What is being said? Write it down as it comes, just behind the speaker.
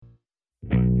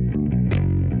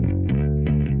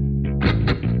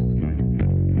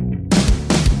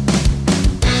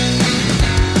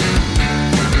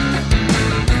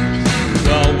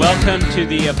Welcome to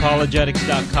the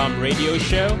Apologetics.com radio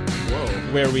show,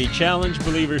 where we challenge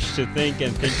believers to think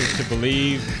and thinkers to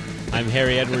believe. I'm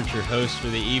Harry Edwards, your host for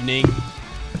the evening.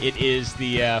 It is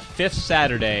the fifth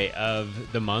Saturday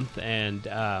of the month, and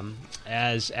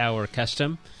as our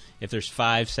custom, if there's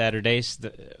 5 Saturdays,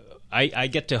 I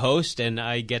get to host, and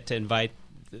I get to invite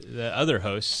the other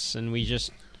hosts, and we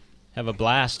just have a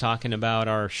blast talking about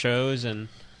our shows and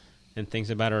things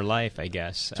about our life, I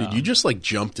guess. Dude, you just like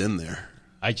jumped in there.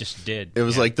 I just did. It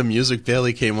was like the music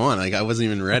barely came on. Like I wasn't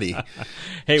even ready.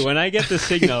 Hey, when I get the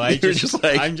signal, I'm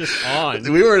just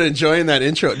on. We weren't enjoying that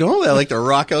intro. Normally, I like to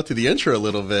rock out to the intro a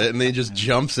little bit, and then he just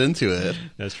jumps into it.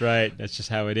 That's right. That's just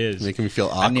how it is. Making me feel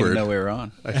awkward. I didn't even know we were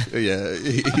on.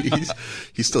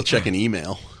 He's still checking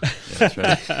email. That's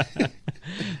right.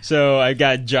 So I've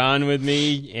got John with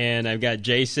me, and I've got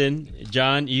Jason.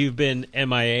 John, you've been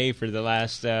MIA for the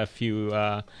last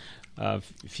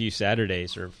few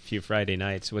Saturdays or few Friday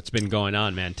nights. What's been going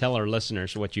on, man? Tell our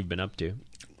listeners what you've been up to.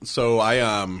 So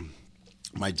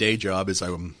my day job is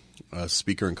I'm a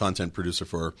speaker and content producer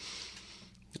for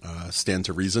Stand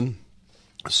to Reason.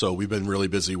 So we've been really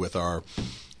busy with our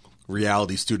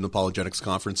reality student apologetics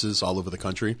conferences all over the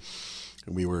country.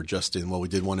 And we were just we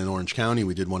did one in Orange County,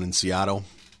 we did one in Seattle,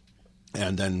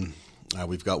 and then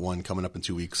we've got one coming up in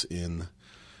 2 weeks in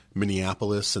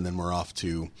Minneapolis, and then we're off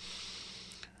to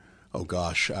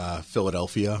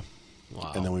Philadelphia.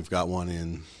 Wow. And then we've got one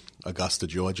in Augusta,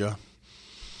 Georgia.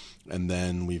 And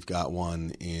then we've got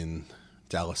one in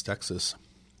Dallas, Texas.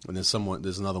 And there's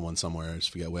another one somewhere, I just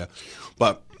forget where.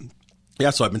 But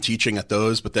yeah, so I've been teaching at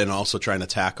those, but then also trying to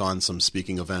tack on some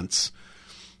speaking events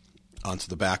onto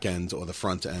the back end or the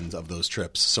front end of those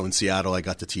trips. So in Seattle, I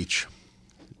got to teach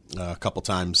a couple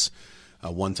times.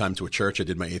 One time to a church, I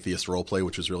did my atheist role play,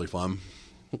 which was really fun.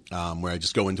 Where I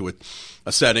just go into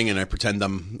a setting and I pretend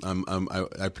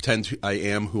I pretend I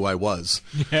am who I was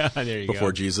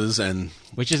before Jesus, and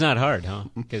which is not hard, huh?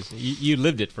 Because you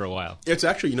lived it for a while. It's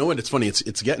actually, you know what? It's funny.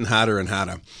 It's getting harder and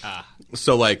harder.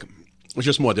 So like it's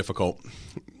just more difficult.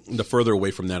 The further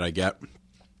away from that I get,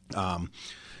 it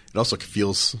also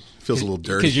feels a little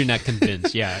dirty because you're not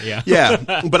convinced. Yeah.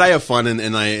 Yeah, but I have fun,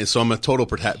 and so I'm a total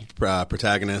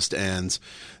protagonist, and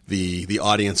the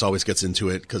audience always gets into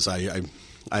it because I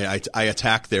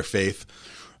attack their faith,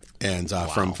 and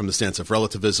from the stance of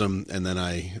relativism, and then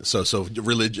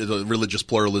religious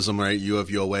pluralism, right? You have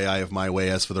your way, I have my way.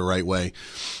 As for the right way,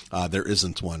 there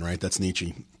isn't one, right? That's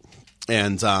Nietzsche,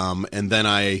 and then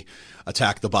I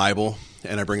attack the Bible,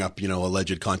 and I bring up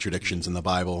alleged contradictions in the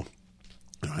Bible.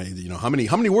 How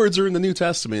many words are in the New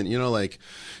Testament?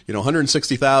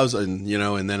 160,000.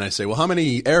 And then I say, well, how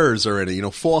many errors are in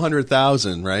it?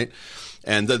 400,000, right?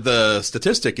 And the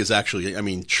statistic is actually,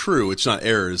 true. It's not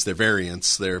errors; they're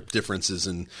variants, they're differences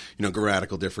in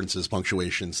grammatical differences,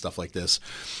 punctuation, stuff like this.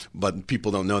 But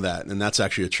people don't know that, and that's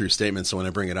actually a true statement. So when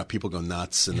I bring it up, people go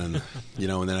nuts, and then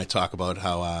and then I talk about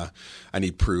how I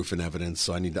need proof and evidence.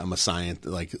 So I'm a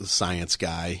science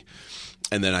guy,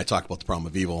 and then I talk about the problem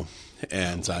of evil.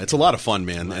 And it's a lot of fun,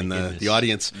 man. And the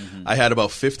audience, I had about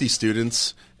 50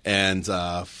 students and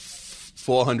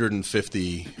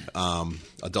 450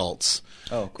 adults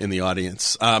in the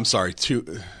audience. I'm sorry,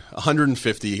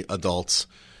 150 adults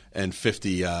and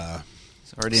 50 It's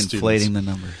already students. Inflating the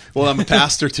numbers. Well, I'm a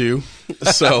pastor too,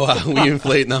 so we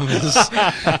inflate numbers.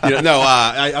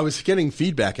 I was getting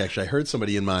feedback, actually. I heard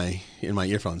somebody in my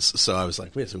earphones, so I was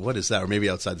like, wait, so what is that? Or maybe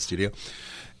outside the studio.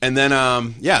 And then,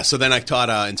 so then I taught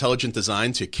intelligent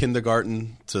design to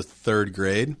kindergarten to 3rd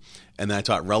grade, and then I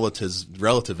taught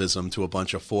relativism to a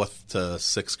bunch of 4th to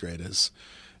 6th graders,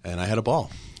 and I had a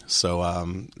ball. So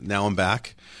now I'm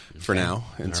back for now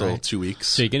until 2 weeks.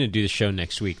 So you're going to do the show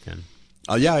next week then?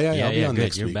 Oh, yeah, I'll be on good.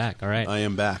 next week. You're back, all right. I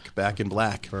am back in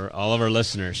black. For all of our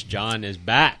listeners, John is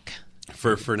back.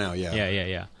 For now, yeah.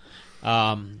 Yeah.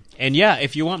 And yeah,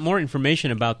 if you want more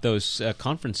information about those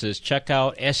conferences, check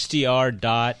out str.org,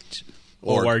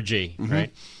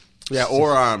 right? Yeah,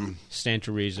 or Stand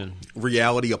to Reason.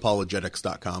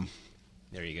 realityapologetics.com.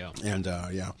 There you go. And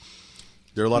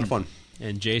they're a lot of fun.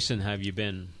 And Jason, how have you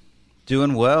been?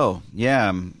 Doing well. Yeah,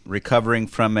 I'm recovering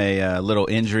from a little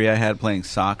injury I had playing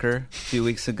soccer a few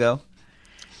weeks ago.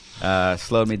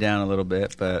 Slowed me down a little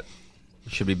bit, but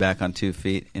should be back on 2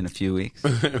 feet in a few weeks.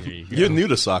 You're new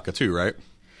to soccer too, right?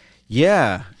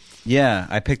 Yeah.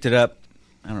 I picked it up,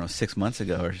 6 months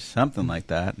ago or something like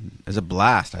that. It was a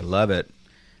blast. I love it.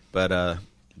 But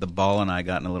the ball and I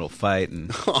got in a little fight and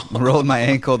rolled my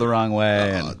ankle the wrong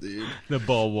way. And dude. The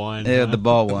ball won. Yeah, the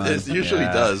ball won. It usually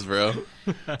does, bro.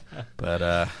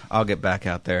 But I'll get back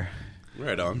out there.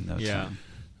 Right on. No Yeah. time.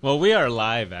 Well, we are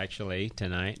live actually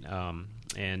tonight.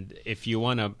 And if you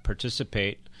want to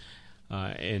participate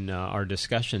in our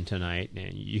discussion tonight,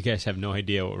 and you guys have no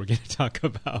idea what we're going to talk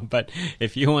about, but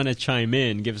if you want to chime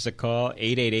in, give us a call,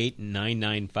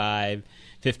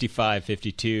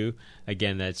 888-995-5552.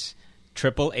 Again, that's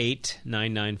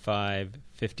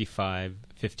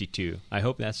 888-995-5552. I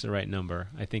hope that's the right number.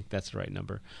 I think that's the right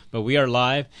number. But we are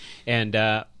live, and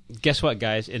guess what,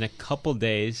 guys? In a couple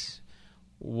days,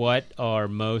 what are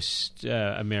most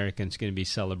Americans going to be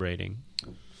celebrating?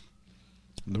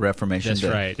 The Reformation That's Day.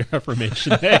 right,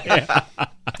 Reformation Day.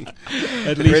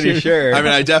 At least Pretty sure. I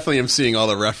mean, I definitely am seeing all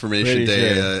the Reformation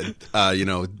Pretty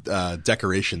Day,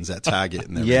 decorations at Target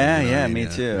and everything. Yeah, you know, yeah, I mean,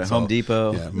 me too. it's Home all-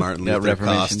 Depot. Yeah, Martin got Luther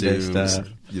Reformation Day costumes, stuff.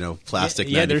 plastic.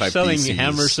 Yeah, they're 95 selling theses.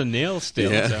 hammers and nails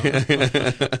still. Yeah. So.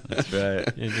 That's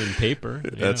right. in paper.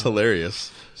 That's yeah.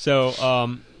 hilarious.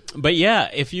 So, but yeah,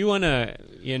 if you want to,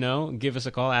 give us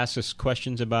a call, ask us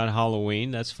questions about Halloween,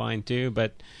 that's fine too.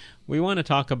 But we want to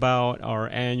talk about our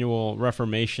annual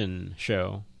Reformation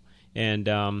show. And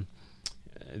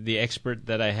the expert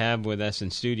that I have with us in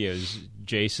studio is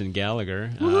Jason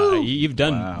Gallagher. You've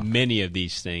done many of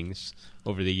these things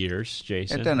over the years,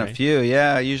 Jason. I've done a right? few,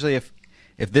 yeah. Usually if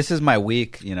this is my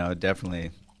week,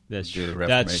 definitely That's do the true.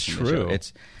 Reformation That's Day true. show.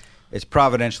 It's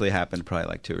providentially happened probably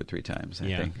like 2 or 3 times, I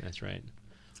Yeah, think. that's right.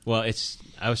 Well,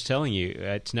 I was telling you,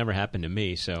 it's never happened to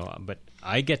me. So, but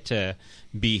I get to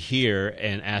be here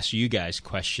and ask you guys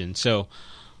questions. So,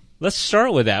 let's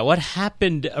start with that. What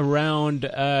happened around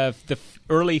the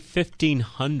early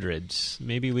 1500s?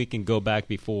 Maybe we can go back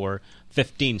before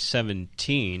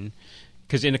 1517,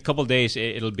 because in a couple of days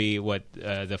it'll be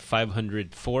the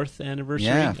 504th anniversary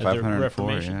Yeah, of the 504,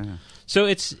 Reformation. yeah. So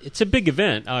it's a big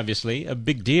event, obviously, a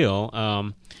big deal.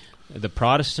 The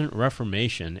Protestant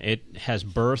Reformation, it has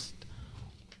birthed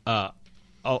a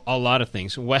lot of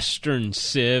things. Western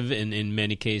civ, in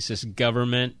many cases,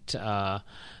 government,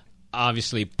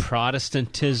 obviously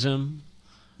Protestantism.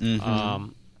 Mm-hmm.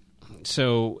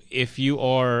 So if you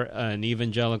are an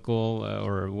evangelical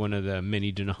or one of the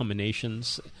many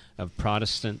denominations of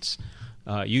Protestants,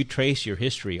 you trace your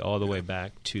history all the way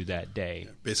back to that day.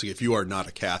 Basically, if you are not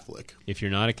a Catholic, If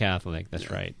you're not a Catholic, that's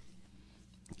right.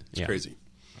 it's crazy.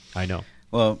 I know.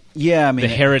 Well, yeah, I mean,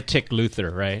 The heretic Luther,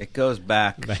 right? it goes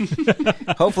back.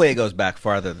 Hopefully, it goes back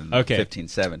farther than Okay.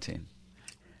 1517.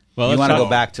 Well, You let's want to talk- go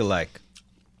back to like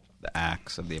the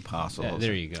Acts of the Apostles. Yeah,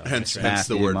 there you go. Hence, That's right. hence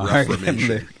the Matthew, word Mark,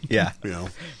 Reformation. and Luke. Yeah,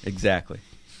 exactly.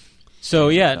 So,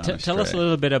 yeah, Gone tell us a astray.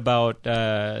 little bit about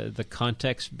the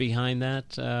context behind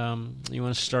that. You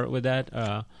want to start with that?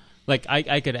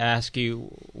 I could ask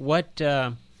you what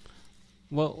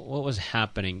was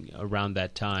happening around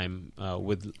that time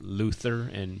with Luther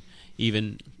and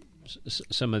even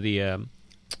some of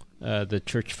the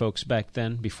church folks back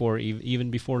then, even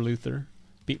before Luther.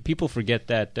 People forget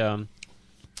that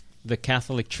the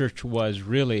Catholic Church was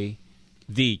really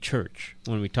the church.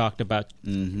 When we talked about,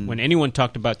 when anyone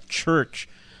talked about church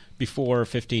before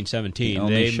 1517, The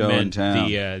only they show in meant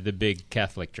town. the big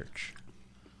Catholic Church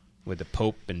with the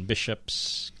Pope and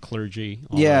bishops, clergy.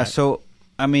 All Yeah, that. so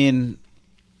I mean,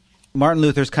 Martin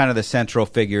Luther's kind of the central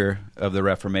figure of the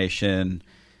Reformation.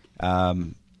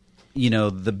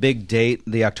 The big date,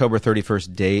 the October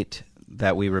 31st date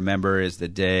that we remember is the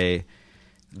day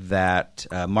that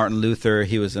Martin Luther,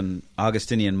 he was an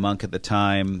Augustinian monk at the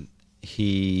time,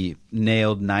 he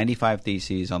nailed 95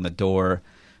 theses on the door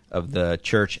of the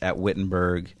church at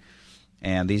Wittenberg.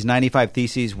 And these 95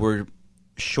 theses were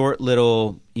short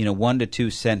little, 1 to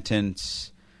 2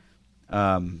 sentence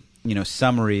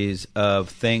summaries of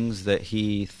things that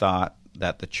he thought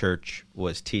that the church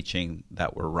was teaching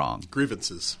that were wrong,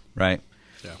 Grievances. right?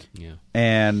 yeah.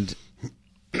 And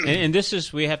And this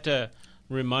is, we have to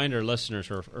remind our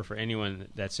listeners, or for anyone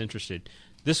that's interested,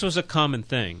 this was a common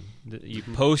thing. You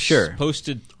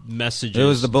posted messages. it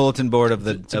was the bulletin board of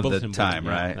the It's a bulletin board, time,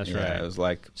 yeah, right? that's Yeah, right. It was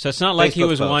like So it's not like he Facebook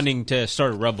was post. wanting to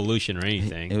start a revolution or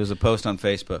anything. It was a post on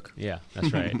Facebook. Yeah,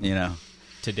 that's right.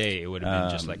 Today it would have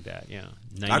been just like that. Yeah,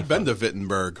 I've been to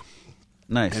Wittenberg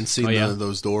Nice. and seen Oh, yeah?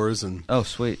 those doors, and Oh,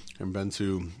 sweet. I've been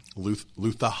to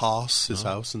Luther Haas, his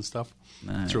house and stuff.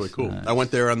 Nice, It's really cool. nice. I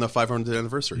went there on the 500th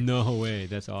anniversary. No way,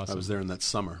 that's awesome. I was there in that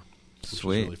summer. Which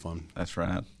Sweet. was really fun. That's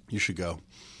right. You should go.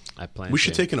 I plan. We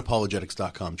should take an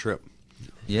apologetics.com trip.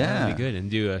 Yeah. That'd be good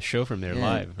and do a show from there Yeah,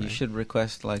 live. You right? should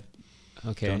request like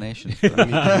Okay. donations. We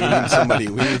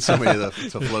need somebody to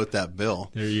float that bill.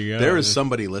 There you go. There is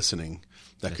somebody listening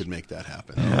that could make that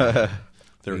happen.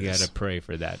 There We got is. to pray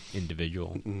for that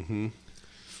individual. Mm-hmm.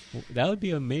 That would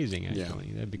be amazing. Actually,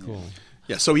 Yeah. that'd be cool.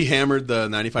 Yeah, so he hammered the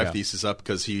 95 Yeah. Theses up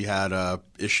because he had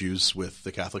issues with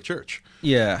the Catholic Church.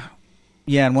 Yeah.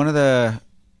 Yeah, and one of the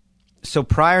so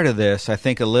prior to this, I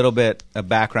think a little bit of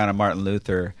background on Martin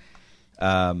Luther.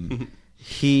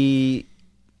 He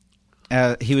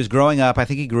was growing up. I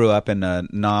think he grew up in a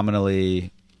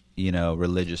nominally,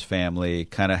 religious family.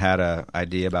 Kind of had a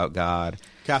idea about God.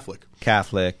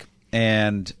 Catholic,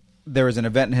 and there was an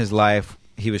event in his life.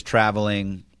 He was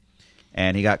traveling,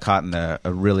 and he got caught in a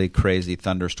really crazy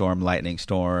thunderstorm, lightning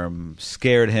storm.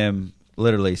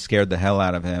 Literally scared the hell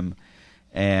out of him.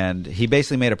 And he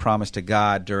basically made a promise to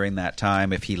God during that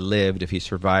time, if he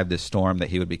survived this storm, that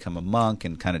he would become a monk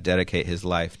and kind of dedicate his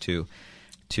life to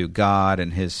God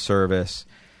and his service.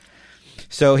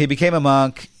 So he became a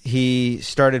monk. He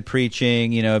started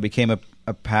preaching, became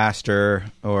a pastor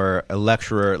or a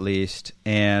lecturer at least.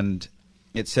 And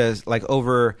it says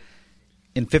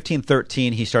in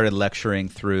 1513, he started lecturing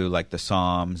through like the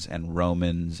Psalms and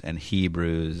Romans and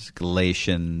Hebrews,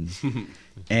 Galatians,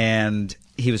 and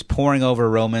he was poring over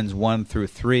Romans 1 through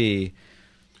 3,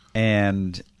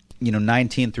 and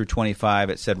 19 through 25.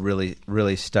 It said really,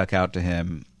 really stuck out to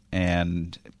him,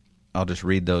 and I'll just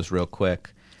read those real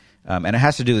quick. And it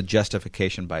has to do with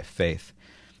justification by faith.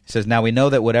 It says, "Now we know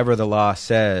that whatever the law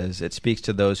says, it speaks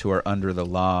to those who are under the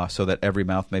law, so that every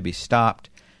mouth may be stopped,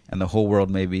 and the whole world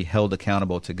may be held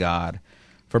accountable to God.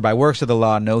 For by works of the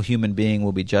law no human being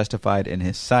will be justified in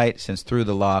his sight, since through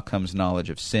the law comes knowledge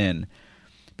of sin.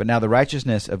 But now the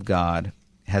righteousness of God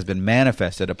has been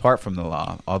manifested apart from the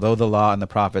law, although the law and the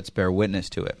prophets bear witness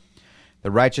to it.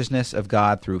 The righteousness of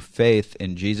God through faith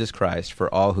in Jesus Christ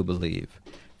for all who believe.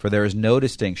 For there is no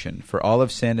distinction, for all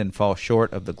have sinned and fall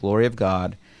short of the glory of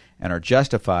God, and are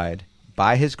justified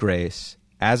by his grace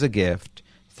as a gift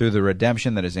through the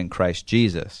redemption that is in Christ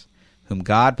Jesus, whom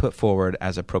God put forward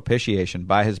as a propitiation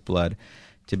by his blood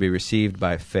to be received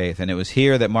by faith." And it was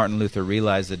here that Martin Luther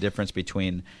realized the difference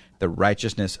between the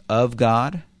righteousness of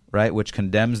God, right, which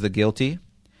condemns the guilty,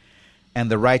 and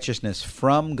the righteousness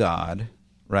from God,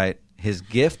 right, his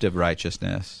gift of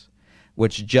righteousness,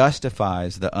 which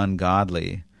justifies the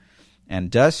ungodly, and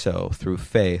does so through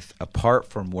faith apart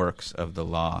from works of the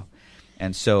law.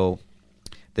 And so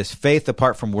this faith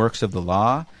apart from works of the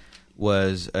law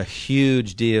was a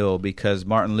huge deal, because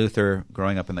Martin Luther,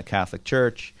 growing up in the Catholic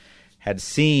Church, had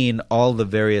seen all the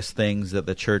various things that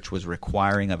the church was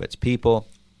requiring of its people.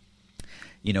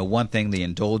 One thing, the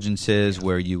indulgences,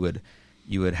 where you would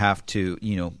have to,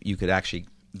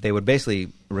 they would basically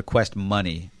request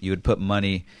money. You would put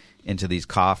money into these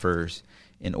coffers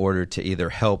in order to either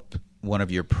help one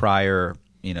of your prior,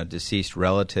 deceased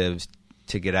relatives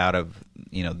to get out of,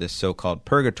 this so-called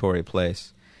purgatory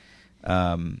place,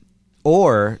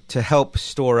 or to help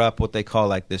store up what they call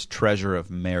like this treasure of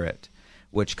merit,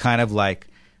 which kind of like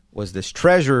was this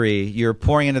treasury. You're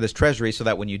pouring into this treasury so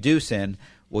that when you do sin,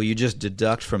 well, you just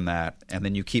deduct from that, and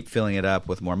then you keep filling it up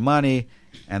with more money,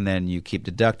 and then you keep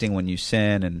deducting when you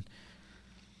sin, and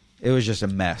it was just a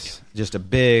mess, just a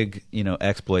big,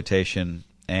 exploitation.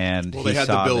 And they had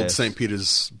to build St.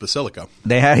 Peter's Basilica.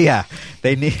 They had,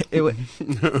 they were.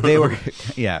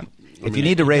 If you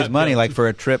need to raise money, like for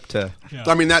a trip to,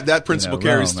 I mean that principle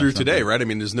carries Rome through today, right? I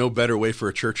mean, there's no better way for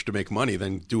a church to make money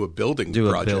than do a building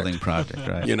project.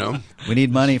 Right? We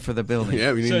need money for the building.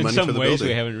 Yeah, we need money for the building. In some ways,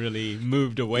 we haven't really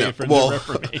moved away from the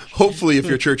Reformation. Hopefully, if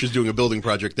your church is doing a building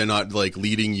project, they're not like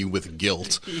leading you with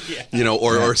guilt,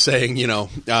 or saying,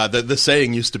 the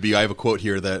saying used to be. I have a quote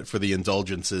here that for the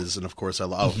indulgences, and of course, I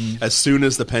love as soon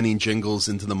as the penny jingles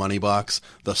into the money box,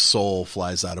 the soul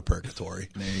flies out of purgatory.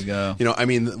 There you go. I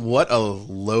mean, what a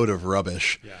load of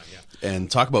rubbish. Yeah.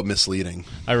 And talk about misleading.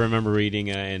 I remember reading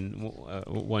in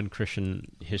one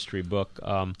Christian history book,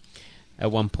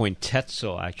 at one point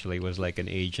Tetzel actually was like an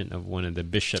agent of one of the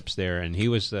bishops there, and he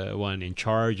was the one in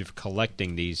charge of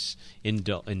collecting these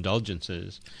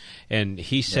indulgences. And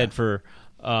he said for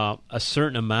a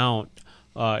certain amount,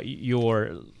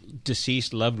 your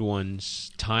deceased loved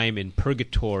one's time in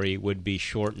purgatory would be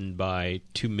shortened by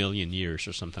 2 million years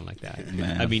or something like that.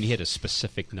 Man. I mean, he had a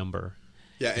specific number.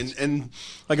 Yeah, and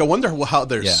like I wonder how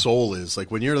their soul is. Like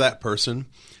when you're that person,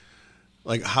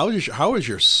 like how is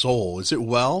your soul? Is it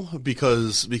well?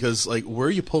 Because like where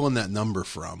are you pulling that number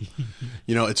from?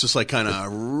 It's just like kind of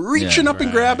reaching up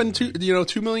and grabbing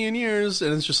 2 million years,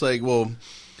 and it's just like, well,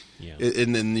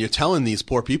 and then you're telling these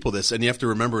poor people this, and you have to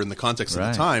remember in the context of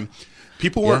the time.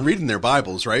 People weren't reading their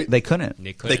Bibles, right? They couldn't.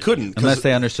 Unless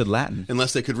they understood Latin.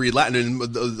 Unless they could read Latin,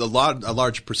 and a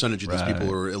large percentage of these people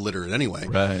were illiterate anyway.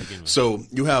 Right. So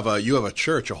you have a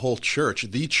church, a whole church,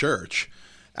 the church,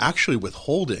 actually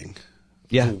withholding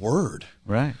the word.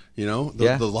 Right.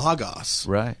 The Logos.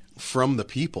 Right. From the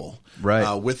people.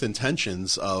 Right. With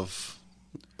intentions of,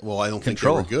 I don't think they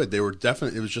were good. They were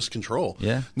definitely, it was just control.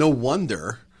 Yeah. No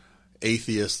wonder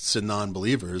atheists and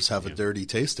non-believers have a dirty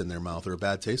taste in their mouth or a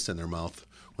bad taste in their mouth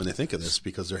when they think of this,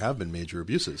 because there have been major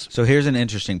abuses. So here's an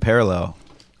interesting parallel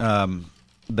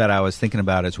that I was thinking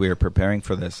about as we were preparing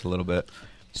for this a little bit.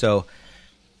 So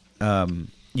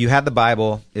you had the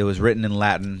Bible. It was written in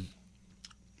Latin.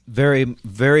 Very,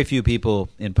 very few people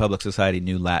in public society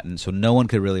knew Latin, so no one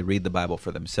could really read the Bible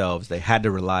for themselves. They had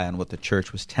to rely on what the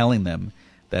church was telling them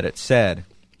that it said.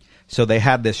 So they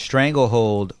had this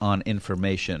stranglehold on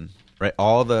information, right?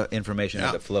 All the information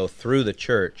had to flow through the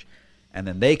church, and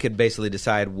then they could basically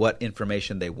decide what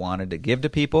information they wanted to give to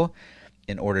people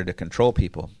in order to control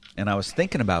people. And I was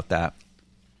thinking about that.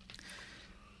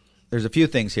 There's a few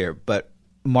things here, but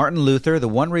Martin Luther,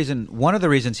 one of the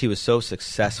reasons he was so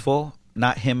successful,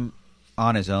 not him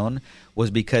on his own,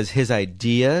 was because his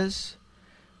ideas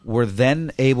were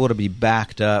then able to be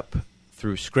backed up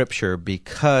through Scripture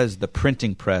because the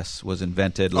printing press was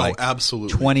invented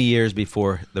absolutely 20 years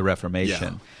before the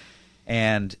Reformation. Yeah.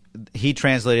 And he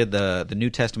translated the New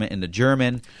Testament into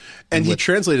German. And he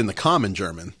translated in the Common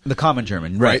German. The Common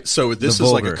German, right. So this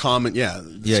is like a common,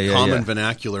 common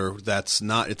vernacular that's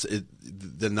not,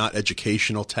 they're not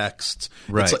educational texts.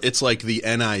 Right. It's like the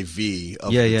NIV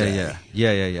of the day.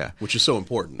 Yeah. Which is so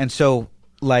important. And so,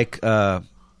 like,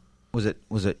 was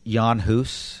it Jan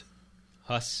Hus?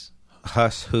 Hus.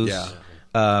 Yeah.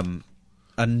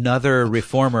 Another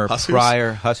reformer Hus?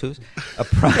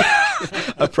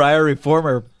 a prior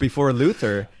reformer before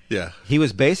Luther. Yeah. He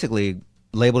was basically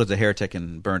labeled as a heretic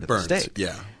and burned at the stake.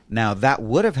 Yeah. Now that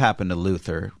would have happened to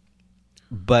Luther,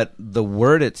 but the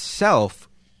word itself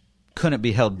couldn't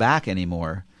be held back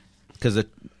anymore because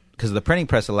the printing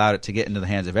press allowed it to get into the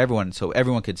hands of everyone, so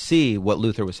everyone could see what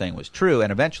Luther was saying was true,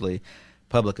 and eventually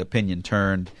public opinion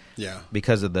turned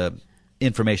because of the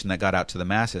information that got out to the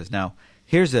masses. Now,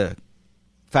 here's a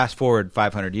fast forward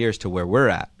 500 years to where we're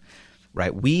at,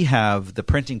 right? We have the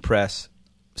printing press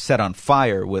set on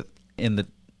fire in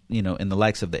the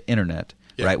likes of the internet,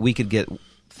 right? We could get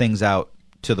things out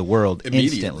to the world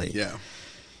instantly. Yeah.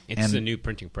 It's the new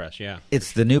printing press, yeah.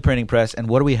 It's the new printing press, and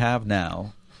what do we have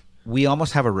now? We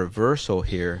almost have a reversal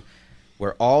here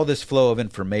where all this flow of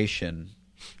information,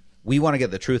 we want to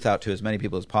get the truth out to as many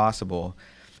people as possible,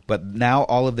 but now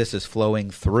all of this is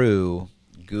flowing through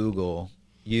Google,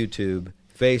 YouTube,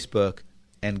 Facebook,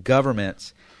 and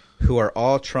governments who are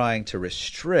all trying to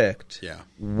restrict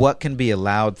what can be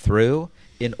allowed through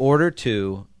in order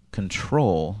to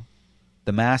control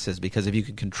the masses. Because if you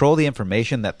can control the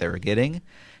information that they're getting,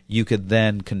 you could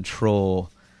then control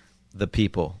the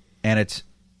people. And it's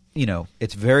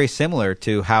very similar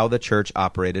to how the church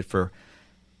operated for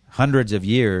hundreds of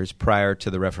years prior to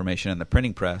the Reformation and the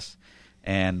printing press.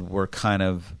 And we're kind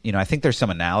of, I think there's some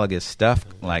analogous stuff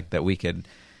like that we could,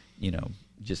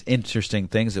 just interesting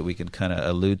things that we can kind of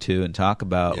allude to and talk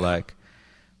about. Like,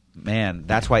 man,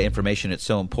 that's why information is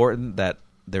so important, that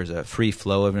there's a free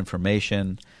flow of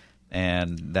information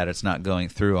and that it's not going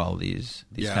through all these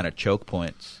kind of choke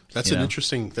points. That's an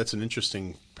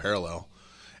interesting parallel.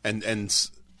 And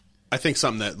I think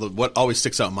something that what always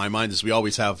sticks out in my mind is we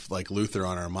always have like Luther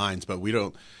on our minds, but we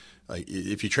don't. Like,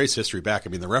 if you trace history back, I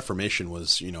mean, the Reformation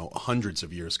was, hundreds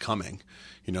of years coming.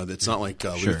 It's not like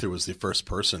Luther was the first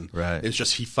person. Right. It's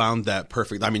just he found that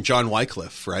perfect. I mean, John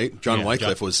Wycliffe, right? John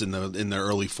Wycliffe was in the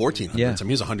early 1400s. Yeah. I mean,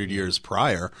 he was 100 years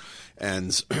prior,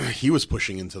 and he was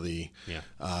pushing into the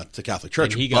to Catholic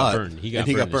Church. And he got burned. He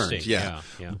got burned. Yeah.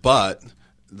 But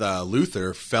the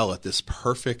Luther fell at this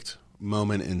perfect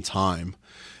moment in time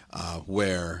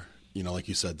where, like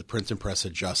you said, the printing press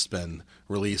had just been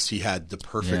released. He had the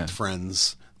perfect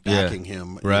friends backing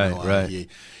him. Right.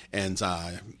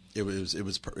 It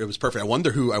was perfect. I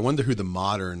wonder who the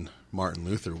modern Martin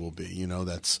Luther will be.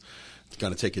 That's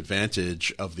going to take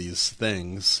advantage of these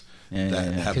things that have the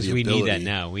ability. Because we need that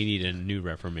now. We need a new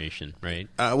Reformation, right?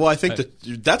 Well, I think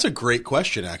that's a great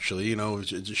question. Actually,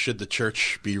 should the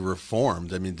church be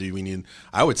reformed? I mean, do we need?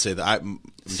 I would say that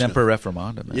Semper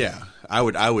Reformandum. Man. Yeah, I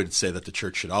would say that the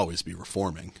church should always be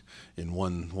reforming in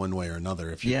one way or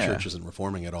another. If your church isn't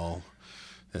reforming at all,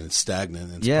 and it's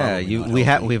stagnant. It's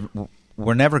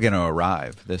we're never going to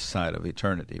arrive this side of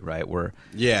eternity, right? We're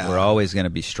always going to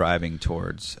be striving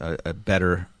towards a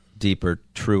better, deeper,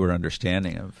 truer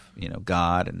understanding of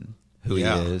God and who He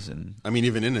is. And I mean,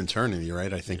 even in eternity,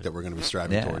 right? I think that we're going to be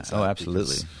striving towards that. Oh,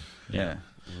 absolutely.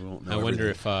 I wonder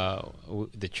if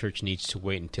the church needs to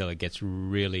wait until it gets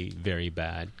really very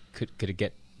bad. Could it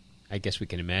get? I guess we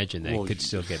can imagine that it could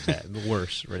still get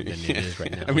worse than it is right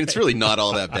now. I mean, it's really not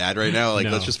all that bad right now. Like,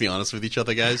 let's just be honest with each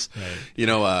other, guys.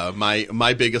 Right.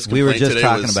 My biggest complaint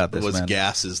today was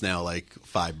gas is now like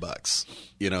 $5.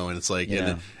 And it's like,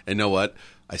 and you know what?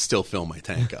 I still fill my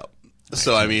tank up.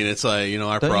 So I mean, it's like our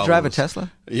Don't problem. you drive a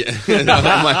Tesla? Yeah,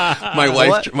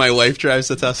 my wife drives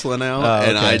the Tesla now,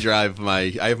 and I drive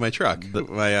I have my truck,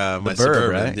 my Bird,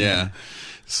 Suburban. right? Yeah.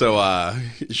 So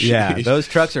those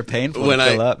trucks are painful to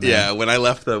fill up. Man. Yeah, when I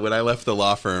left the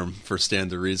law firm for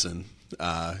Stand to Reason,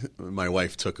 my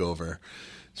wife took over.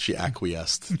 She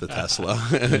acquiesced the Tesla,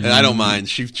 and I don't mind.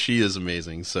 She is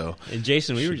amazing. So, and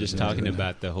Jason, we were just talking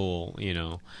about the whole,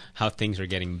 how things are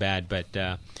getting bad. But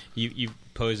you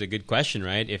pose a good question,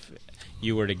 right? If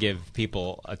you were to give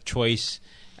people a choice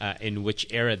in which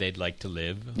era they'd like to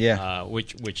live,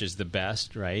 which is the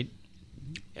best, right?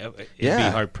 It'd be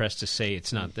hard pressed to say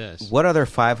it's not this. What other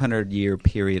 500-year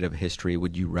period of history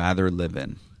would you rather live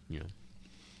in? Yeah.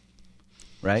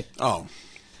 Right? Oh.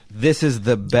 This is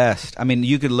the best. I mean,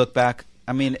 you could look back.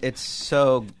 I mean, it's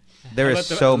so – there is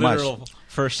so much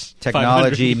first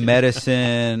technology,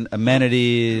 medicine,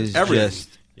 amenities, everything.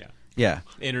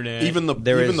 Internet. Even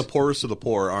the poorest of the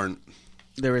poor aren't.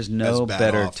 There is no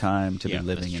better time to be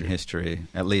living in true. history.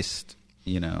 At least,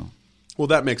 Well,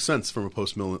 that makes sense from a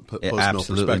post-mill perspective,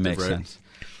 absolutely makes right? sense.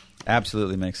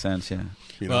 Absolutely makes sense. Yeah.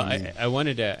 Well, I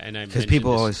wanted to, and I because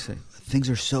people always say things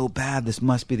are so bad. This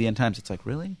must be the end times. It's like,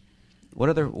 really? What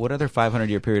other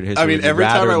 500-year period of history? I mean, would you every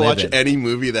time rather I watch live in? any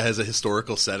movie that has a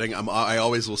historical setting, I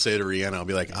always will say to Rihanna, I'll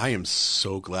be like, I am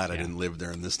so glad I didn't live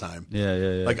during this time.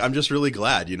 Yeah. Like, I'm just really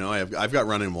glad. I've got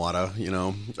running water.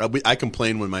 I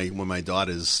complain when my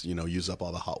daughters use up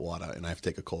all the hot water and I have to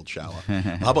take a cold shower.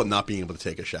 How about not being able to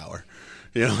take a shower?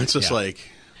 It's just like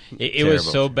it was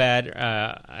so bad.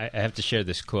 I have to share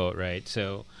this quote, right?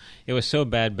 So it was so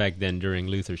bad back then during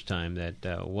Luther's time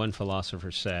that one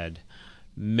philosopher said,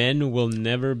 "Men will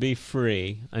never be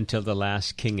free until the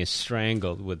last king is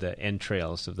strangled with the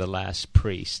entrails of the last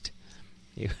priest."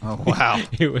 Oh, wow.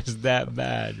 It was that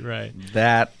bad, right?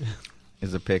 That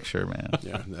is a picture, man.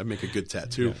 Yeah, that'd make a good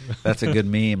tattoo. That's a good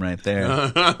meme right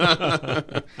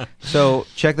there. So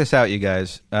check this out, you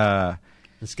guys.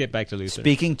 Let's get back to Luther.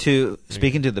 Speaking to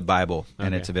the Bible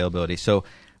and its availability. So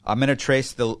I'm going to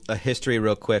trace the history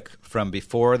real quick from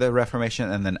before the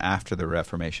Reformation and then after the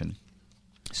Reformation.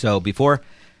 So before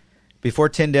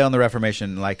Tyndale and the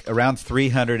Reformation, like around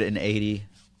 380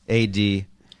 A.D.,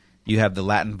 you have the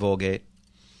Latin Vulgate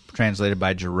translated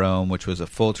by Jerome, which was a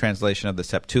full translation of the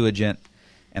Septuagint,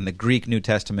 and the Greek New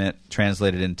Testament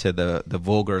translated into the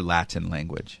vulgar Latin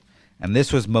language. And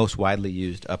this was most widely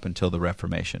used up until the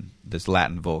Reformation, this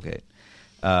Latin Vulgate.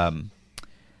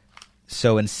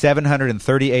 So in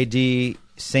 730 A.D.,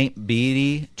 St.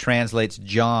 Bede translates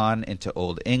John into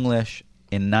Old English.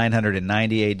 In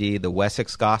 990 A.D., the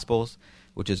Wessex Gospels,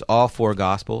 which is all four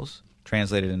Gospels,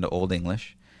 translated into Old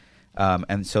English.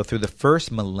 And so through the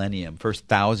first millennium, first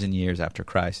 1,000 years after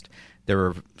Christ, there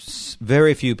were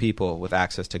very few people with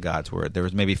access to God's Word. There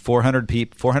was maybe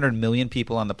 400 million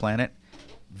people on the planet.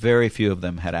 Very few of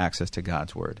them had access to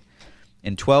God's Word.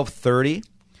 In 1230,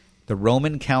 the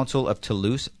Roman Council of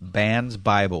Toulouse bans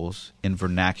Bibles in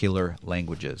vernacular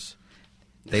languages.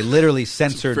 They literally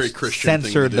censored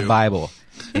the Bible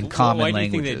in common languages. Why do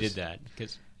you think they did that?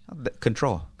 Because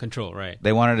control, right?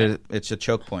 They wanted it. It's a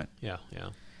choke point. Yeah.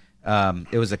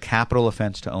 It was a capital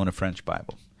offense to own a French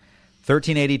Bible.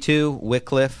 1382,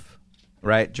 Wycliffe,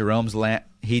 right? Jerome's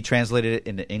he translated it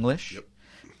into English.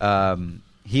 Yep.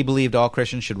 He believed all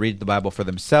Christians should read the Bible for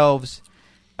themselves.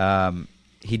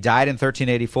 He died in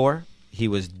 1384. He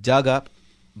was dug up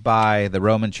by the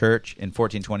Roman Church in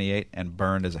 1428 and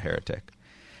burned as a heretic.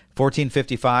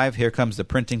 1455, here comes the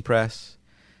printing press,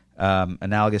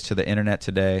 analogous to the internet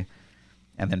today.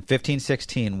 And then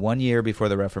 1516, 1 year before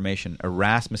the Reformation,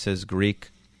 Erasmus's Greek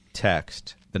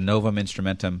text, the Novum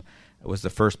Instrumentum, was the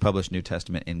first published New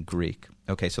Testament in Greek.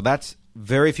 Okay, so that's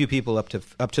very few people up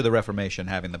to the Reformation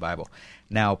having the Bible.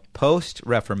 Now,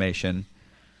 post-Reformation,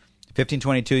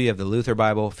 1522, you have the Luther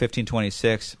Bible.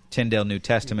 1526, Tyndale New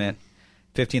Testament.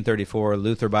 1534,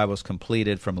 Luther Bibles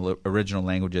completed from original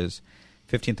languages.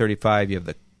 1535, you have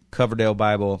the Coverdale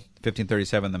Bible.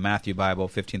 1537, the Matthew Bible.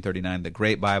 1539, the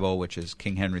Great Bible, which is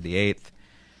King Henry VIII.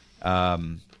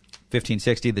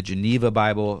 1560, the Geneva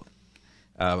Bible.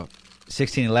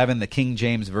 1611, the King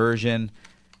James Version.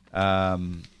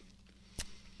 Modern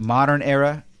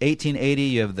era, 1880,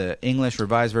 you have the English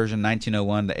Revised Version.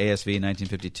 1901, the ASV.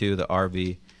 1952, the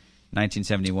RV.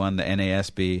 1971, the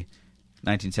NASB.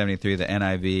 1973, the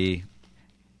NIV.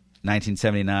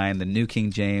 1979, the New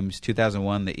King James.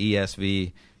 2001, the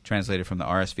ESV, translated from the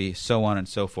RSV, so on and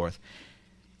so forth,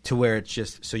 to where it's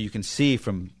just, so you can see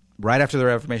from right after the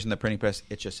Reformation, the printing press,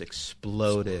 it just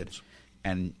exploded.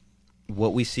 And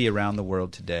what we see around the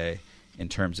world today in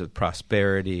terms of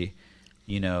prosperity,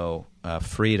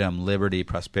 freedom, liberty,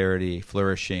 prosperity,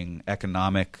 flourishing,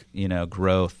 economic,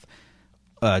 growth,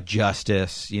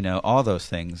 justice, all those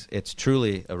things. It's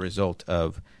truly a result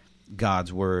of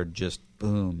God's word just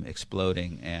boom,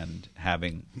 exploding and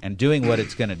doing what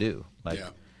it's going to do.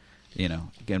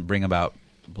 Can bring about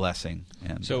blessing.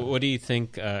 And so what do you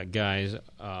think, guys?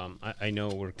 I know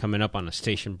we're coming up on a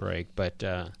station break, but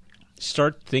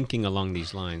start thinking along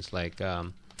these lines. Like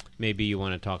maybe you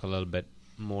want to talk a little bit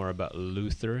more about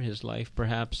Luther, his life,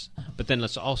 perhaps. But then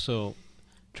let's also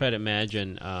try to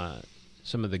imagine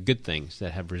some of the good things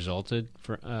that have resulted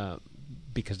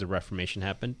because the Reformation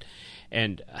happened,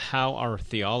 and how our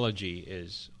theology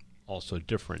is also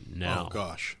different now. Oh,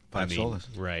 gosh. Five solas.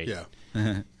 Right.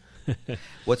 Yeah.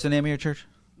 What's the name of your church?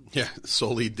 Yeah,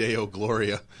 Soli Deo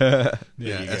Gloria.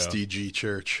 SDG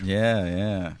Church.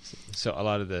 Yeah. So a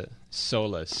lot of the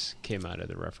solas came out of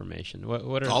the Reformation.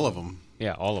 What are all of them?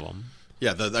 Yeah, all of them.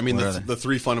 Yeah, the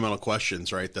three fundamental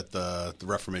questions, right, that the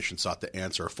Reformation sought to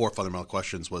answer, or four fundamental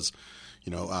questions was,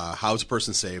 how is a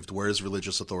person saved? Where does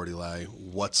religious authority lie?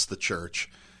 What's the church?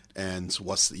 And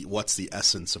what's the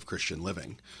essence of Christian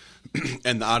living?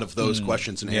 And out of those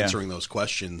questions and answering those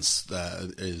questions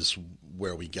is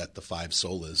where we get the five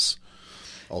solas.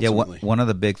 Ultimately. Yeah, one of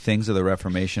the big things of the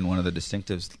Reformation, one of the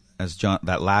distinctives, as John,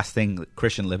 that last thing,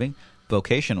 Christian living,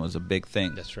 vocation was a big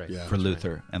thing. That's right. For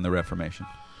Luther and the Reformation.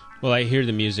 Well, I hear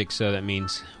the music, so that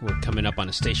means we're coming up on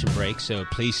a station break. So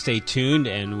please stay tuned,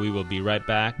 and we will be right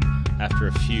back after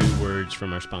a few words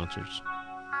from our sponsors.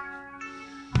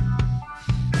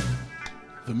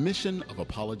 The mission of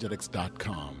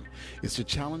apologetics.com is to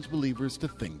challenge believers to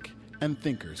think and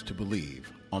thinkers to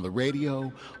believe on the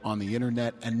radio, on the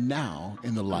internet, and now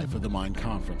in the Life of the Mind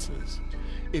conferences.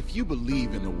 If you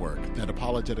believe in the work that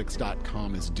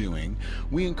apologetics.com is doing,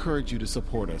 we encourage you to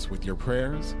support us with your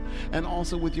prayers and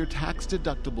also with your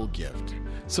tax-deductible gift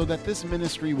so that this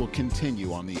ministry will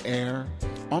continue on the air,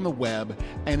 on the web,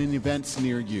 and in events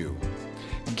near you.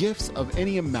 Gifts of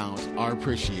any amount are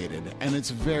appreciated, and it's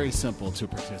very simple to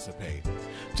participate.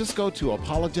 Just go to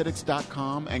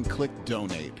apologetics.com and click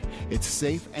Donate. It's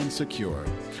safe and secure.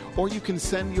 Or you can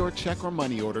send your check or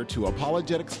money order to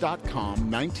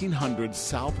apologetics.com, 1900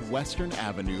 Southwestern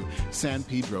Avenue, San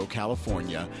Pedro,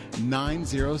 California,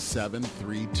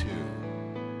 90732.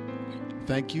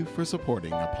 Thank you for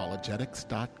supporting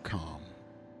apologetics.com.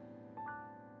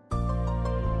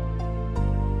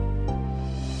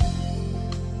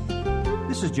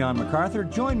 This is John MacArthur.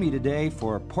 Join me today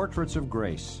for Portraits of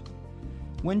Grace.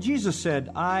 When Jesus said,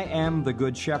 "I am the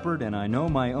good shepherd, and I know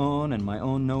my own, and my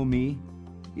own know me,"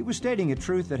 he was stating a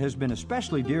truth that has been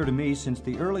especially dear to me since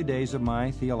the early days of my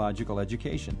theological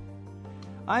education.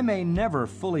 I may never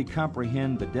fully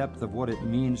comprehend the depth of what it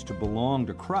means to belong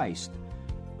to Christ,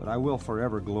 but I will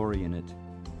forever glory in it.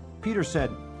 Peter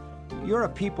said, "You're a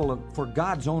people for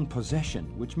God's own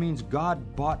possession," which means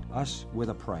God bought us with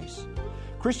a price.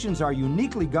 Christians are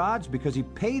uniquely God's because He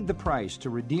paid the price to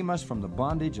redeem us from the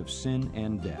bondage of sin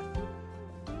and death.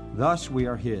 Thus we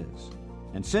are His.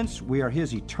 And since we are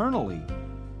His eternally,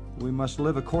 we must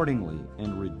live accordingly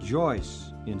and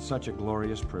rejoice in such a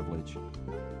glorious privilege.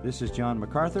 This is John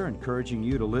MacArthur encouraging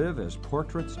you to live as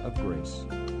portraits of grace.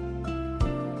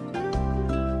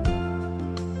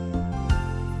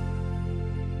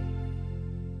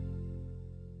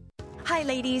 Hi,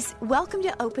 ladies. Welcome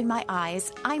to Open My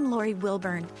Eyes. I'm Lori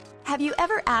Wilburn. Have you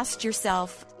ever asked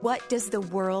yourself, what does the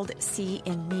world see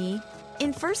in me?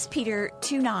 In 1 Peter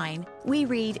 2:9, we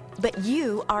read, "But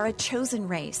you are a chosen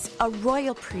race, a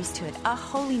royal priesthood, a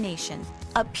holy nation,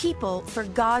 a people for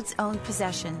God's own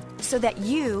possession, so that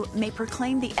you may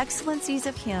proclaim the excellencies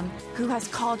of Him who has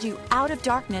called you out of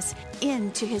darkness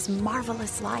into His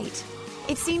marvelous light."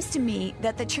 It seems to me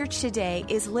that the church today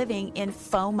is living in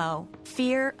FOMO,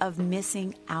 fear of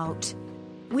missing out.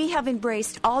 We have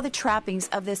embraced all the trappings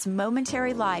of this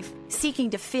momentary life, seeking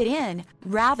to fit in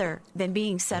rather than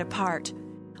being set apart.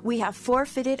 We have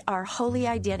forfeited our holy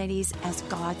identities as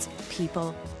God's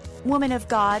people. Woman of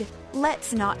God,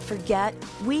 let's not forget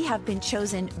we have been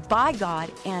chosen by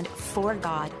God and for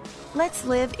God. Let's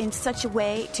live in such a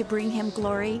way to bring Him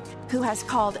glory, who has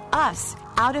called us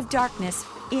out of darkness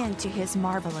into His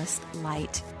marvelous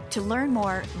light. To learn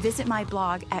more, visit my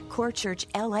blog at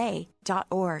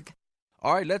corechurchla.org.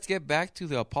 All right, let's get back to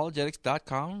the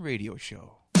apologetics.com radio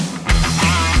show.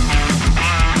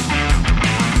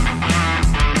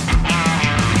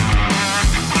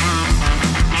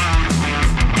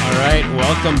 All right,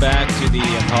 welcome back to the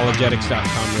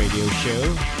apologetics.com radio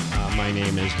show. My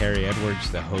name is Harry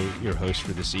Edwards, your host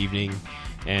for this evening,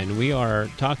 and we are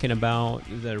talking about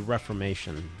the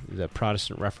Reformation, the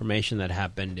Protestant Reformation that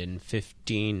happened in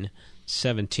 15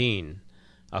 17,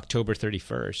 October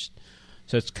 31st.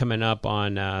 So it's coming up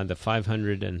on the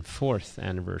 504th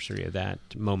anniversary of that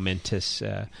momentous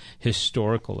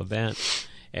historical event.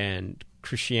 And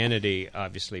Christianity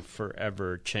obviously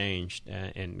forever changed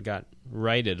and got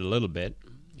righted a little bit,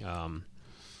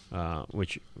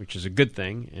 which is a good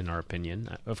thing in our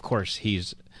opinion. Of course,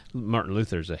 Martin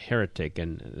Luther's a heretic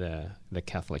in the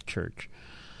Catholic Church.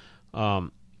 But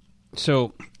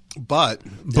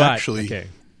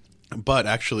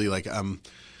actually, like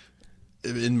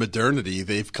in modernity,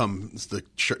 they've come.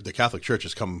 The Catholic Church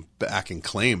has come back and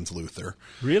claimed Luther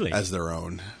as their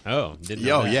own. Oh, didn't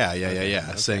know that. Yeah. Okay.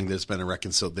 Saying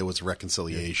there was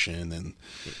reconciliation, and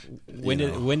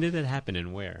when did it happen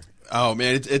and where? Oh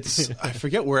man, it's I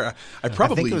forget where. I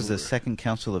think it was the Second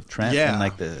Council of Trent in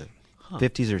like the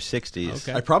 50s or 60s.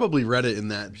 Okay. I probably read it in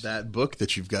that book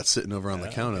that you've got sitting over on the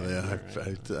counter there.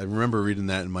 Right. I remember reading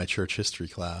that in my church history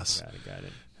class. Got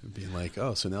it. Being like,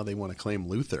 oh, so now they want to claim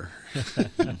Luther. It's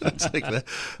like that.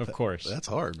 Of course. That's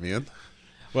hard, man.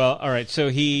 Well, all right. So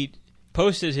he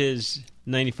posted his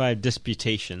 95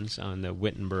 disputations on the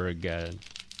Wittenberg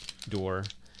door.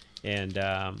 And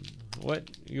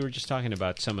what you were just talking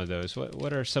about some of those.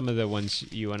 What are some of the ones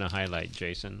you want to highlight,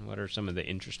 Jason? What are some of the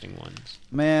interesting ones?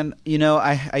 Man,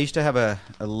 I used to have a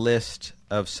list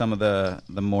of some of the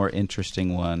more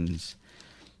interesting ones.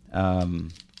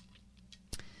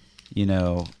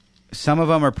 Some of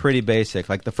them are pretty basic.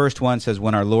 Like the first one says,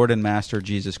 when our Lord and Master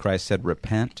Jesus Christ said,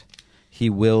 repent, he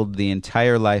willed the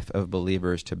entire life of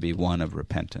believers to be one of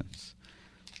repentance.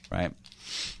 Right?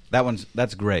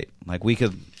 That's great. Like we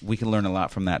can learn a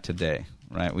lot from that today,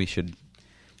 right? We should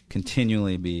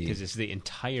continually be, because it's the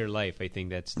entire life. I think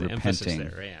that's the repenting. emphasis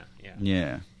there.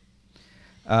 Yeah.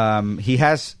 He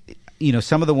has,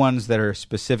 some of the ones that are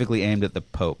specifically aimed at the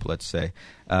Pope. Let's say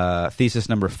thesis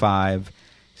number 5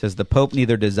 says the Pope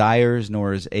neither desires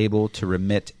nor is able to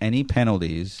remit any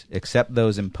penalties except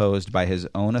those imposed by his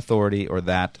own authority or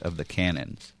that of the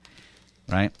canons.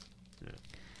 Right? Yeah.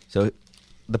 So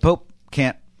the Pope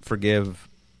can't forgive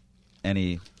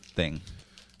anything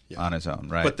on his own,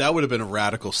 right? But that would have been a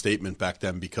radical statement back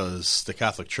then, because the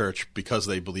Catholic Church, because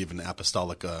they believe in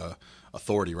apostolic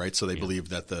authority, right? So they believe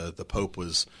that the Pope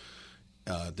was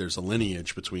there's a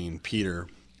lineage between Peter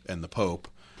and the Pope,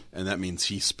 and that means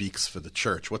he speaks for the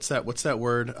Church. What's that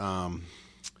word?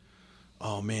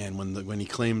 Oh man, when he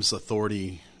claims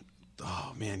authority,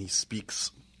 oh man, he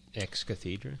speaks ex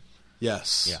cathedra.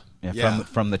 Yes. Yeah.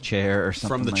 From the chair or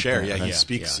something. From the like chair, that, right? he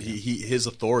speaks. His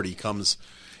authority comes.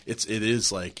 It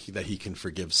is like that he can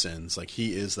forgive sins. Like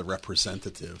he is the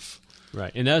representative.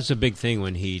 Right, and that was a big thing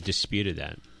when he disputed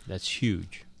that. That's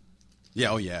huge.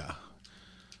 Yeah. Oh yeah.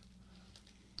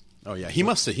 Oh yeah. He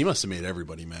must have made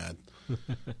everybody mad.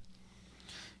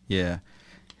 Yeah.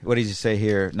 What does he say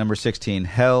here? Number 16,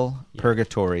 hell,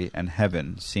 purgatory, and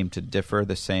heaven seem to differ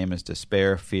the same as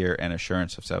despair, fear, and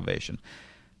assurance of salvation.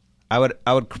 I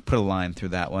would put a line through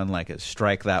that one, like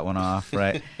strike that one off,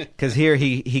 right? Because here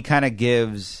he kind of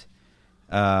gives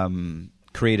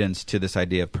credence to this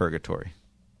idea of purgatory,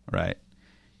 right?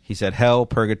 He said hell,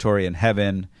 purgatory, and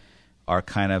heaven are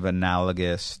kind of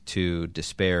analogous to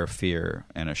despair, fear,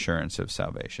 and assurance of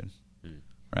salvation,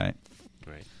 right?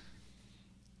 Right.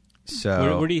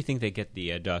 So where do you think they get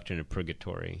the doctrine of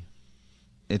purgatory?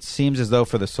 It seems as though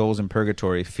for the souls in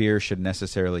purgatory, fear should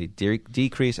necessarily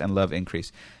decrease and love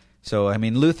increase. So, I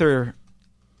mean, Luther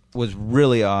was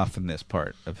really off in this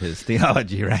part of his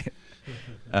theology, right?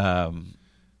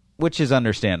 Which is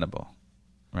understandable,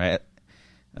 right?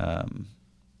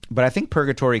 But I think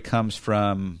purgatory comes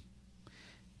from,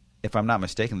 if I'm not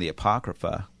mistaken, the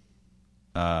Apocrypha,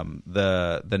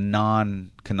 the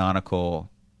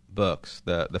non-canonical books,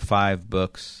 the 5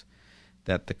 books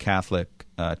that the Catholic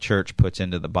Church puts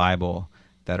into the Bible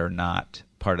that are not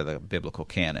part of the biblical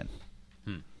canon.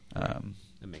 Right.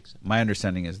 That makes sense. My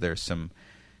understanding is there's some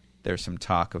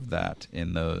talk of that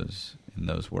in those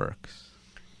works.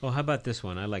 Well, how about this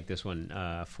one? I like this one,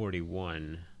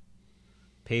 41.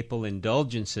 Papal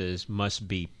indulgences must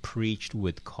be preached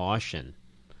with caution,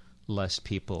 lest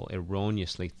people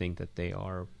erroneously think that they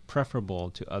are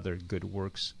preferable to other good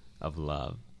works of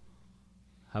love.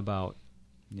 How about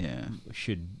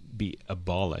should be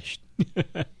abolished?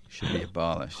 Should be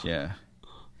abolished, yeah.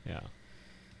 Yeah.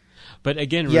 But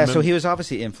again, so he was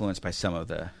obviously influenced by some of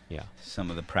the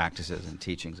practices and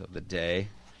teachings of the day.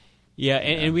 Yeah,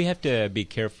 and we have to be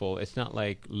careful. It's not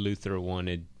like Luther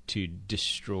wanted to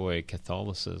destroy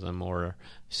Catholicism or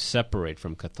separate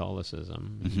from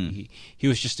Catholicism. Mm-hmm. He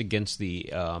was just against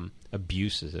the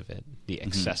abuses of it, the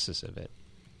excesses of it.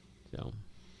 So,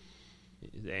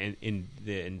 in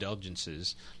the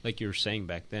indulgences, like you were saying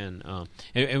back then.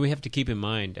 And we have to keep in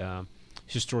mind,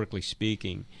 historically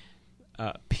speaking,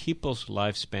 people's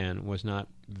lifespan was not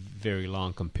very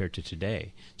long compared to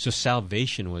today. So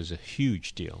salvation was a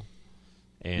huge deal.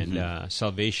 And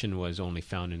salvation was only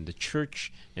found in the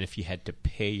church, and if you had to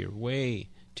pay your way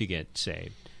to get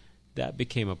saved, that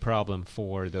became a problem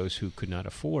for those who could not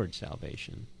afford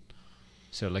salvation.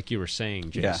 So like you were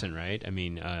saying, Jason, right? I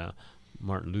mean,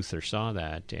 Martin Luther saw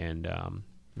that and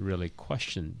really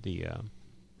questioned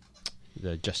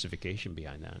the justification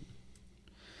behind that.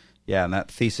 Yeah, and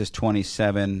that Thesis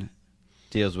 27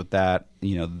 deals with that.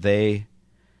 You know,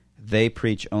 they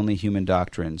preach only human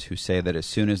doctrines who say that as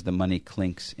soon as the money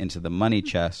clinks into the money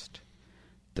chest,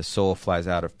 the soul flies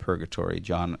out of purgatory.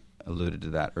 John alluded to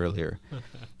that earlier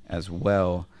as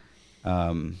well.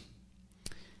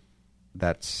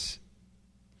 That's,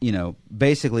 you know,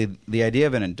 basically the idea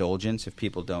of an indulgence, if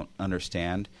people don't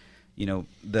understand, you know,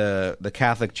 the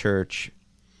Catholic Church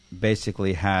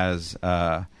basically has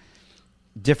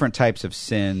different types of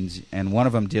sins, and one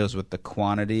of them deals with the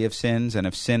quantity of sins. And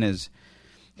if sin is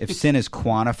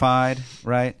quantified,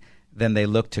 right, then they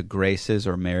look to graces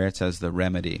or merits as the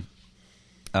remedy.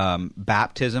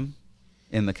 Baptism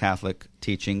in the Catholic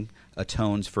teaching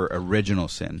atones for original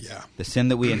sin. Yeah. The sin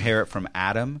that we inherit from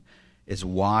Adam is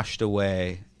washed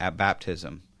away at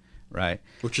baptism, right?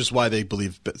 Which is why they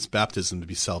believe baptism to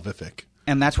be salvific.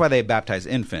 And that's why they baptize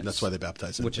infants. That's why they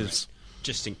baptize infants. Which is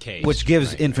just in case. Which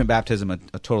gives right. infant baptism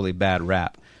a totally bad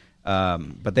rap.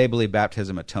 But they believe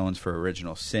baptism atones for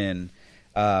original sin.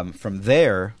 From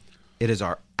there, it is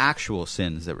our actual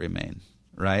sins that remain,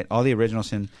 right? All the original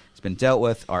sin has been dealt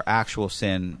with. Our actual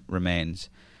sin remains.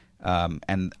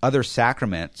 And other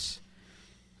sacraments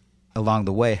along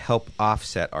the way help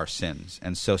offset our sins.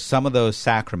 And so some of those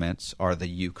sacraments are the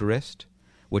Eucharist,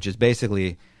 which is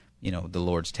basically, you know, the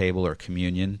Lord's table or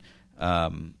communion,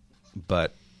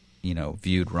 but, you know,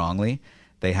 viewed wrongly.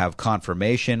 They have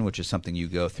confirmation, which is something you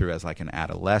go through as like an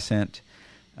adolescent.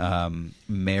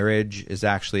 Marriage is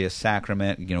actually a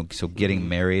sacrament, you know, so getting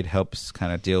married helps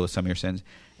kind of deal with some of your sins.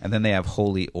 And then they have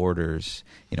holy orders,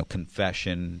 you know,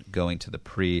 confession, going to the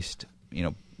priest, you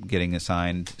know, getting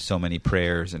assigned so many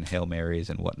prayers and Hail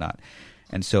Marys and whatnot.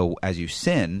 And so as you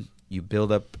sin, you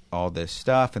build up all this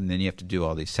stuff, and then you have to do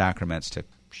all these sacraments to,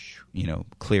 you know,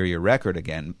 clear your record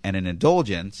again. And an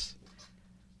indulgence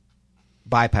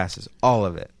bypasses all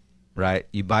of it, right?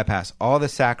 You bypass all the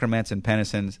sacraments and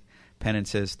penances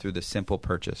through the simple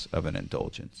purchase of an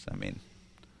indulgence. I mean,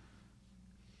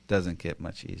 doesn't get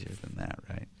much easier than that,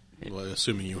 right? Well,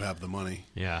 assuming you have the money.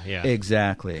 Yeah.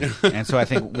 Exactly. And so I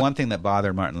think one thing that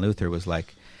bothered Martin Luther was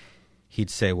like, he'd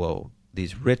say, well,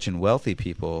 these rich and wealthy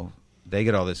people, they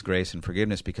get all this grace and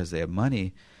forgiveness because they have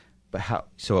money. But how?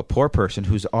 So a poor person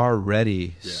who's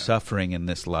already suffering in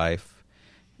this life,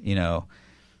 you know,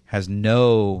 has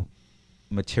no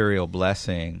material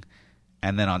blessing,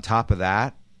 and then on top of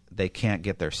that, they can't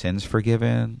get their sins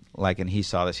forgiven. Like, and he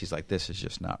saw this, he's like, this is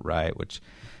just not right, which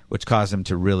caused him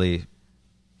to really,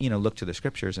 you know, look to the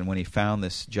scriptures. And when he found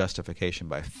this justification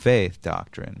by faith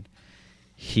doctrine,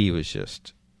 he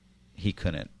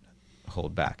couldn't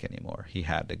hold back anymore. He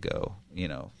had to go, you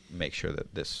know, make sure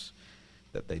that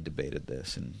they debated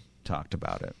this and talked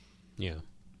about it. Yeah.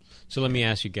 So let me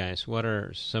ask you guys, what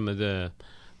are some of the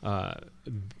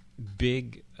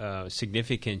big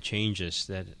significant changes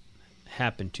that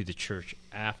happened to the church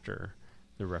after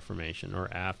the Reformation, or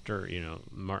after, you know,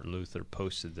 Martin Luther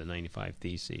posted the 95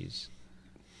 Theses?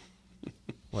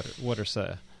 What are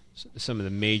some of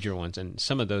the major ones, and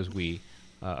some of those we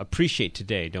appreciate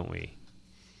today, don't we?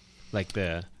 Like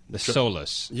the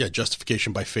solus. Yeah,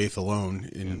 justification by faith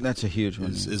alone. That's a huge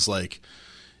one.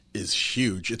 Is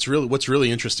huge. It's really, what's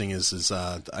really interesting is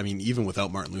I mean, even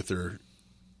without Martin Luther,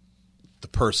 the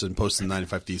person posting the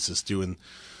 95 Thesis, doing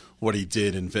what he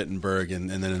did in Wittenberg and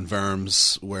then in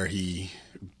Worms, where he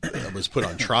was put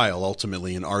on trial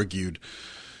ultimately and argued,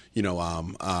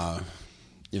 I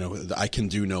can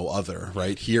do no other,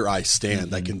 right? Here I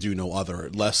stand, I can do no other.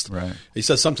 Right. He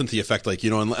says something to the effect like,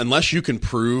 unless you can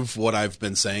prove what I've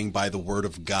been saying by the word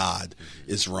of God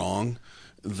is wrong,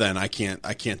 then I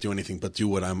can't do anything but do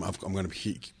what I'm going to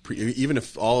be. Even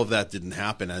if all of that didn't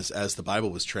happen, as the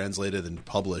Bible was translated and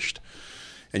published,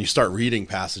 and you start reading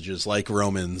passages like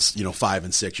Romans, 5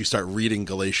 and 6, you start reading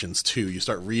Galatians 2, you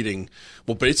start reading,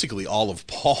 basically all of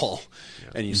Paul,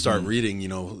 and you start reading,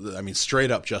 straight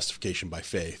up justification by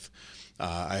faith.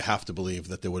 I have to believe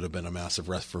that there would have been a massive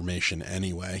reformation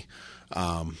anyway.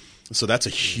 So that's a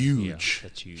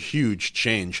huge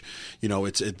change.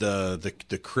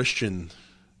 The Christian,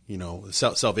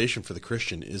 salvation for the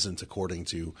Christian isn't according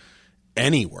to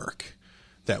any work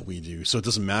that we do. So it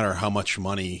doesn't matter how much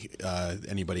money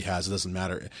anybody has. It doesn't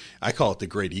matter. I call it the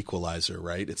great equalizer,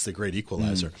 right? It's the great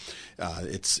equalizer.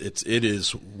 It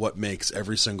is what makes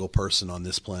every single person on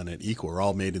this planet equal. We're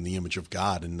all made in the image of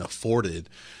God and afforded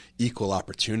equal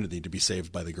opportunity to be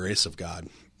saved by the grace of God.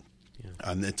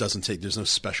 Yeah. And it doesn't take. There's no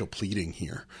special pleading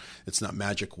here. It's not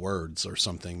magic words or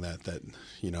something that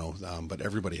but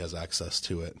everybody has access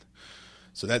to it.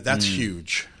 So that's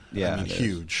huge. Yeah, I mean,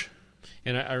 huge.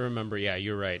 And I remember,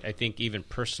 you're right. I think even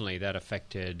personally that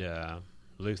affected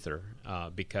Luther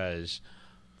because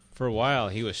for a while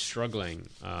he was struggling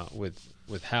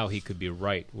with how he could be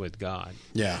right with God.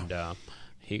 Yeah, and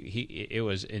it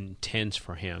was intense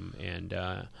for him,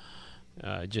 and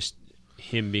just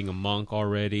him being a monk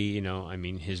already.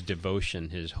 His devotion,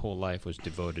 his whole life was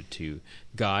devoted to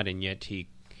God, and yet he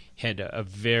had a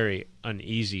very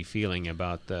uneasy feeling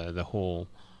about the whole,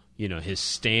 his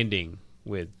standing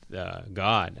with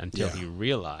God until he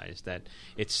realized that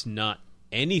it's not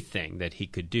anything that he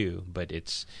could do, but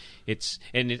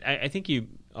I think you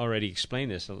already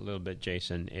explained this a little bit,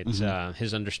 Jason. It's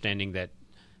his understanding that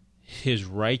his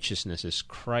righteousness is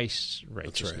Christ's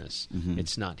righteousness. That's right.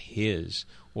 It's not his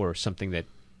or something that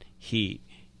he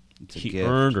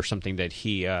earned or something that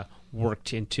he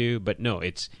worked into, but no,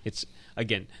 it's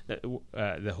again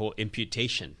the whole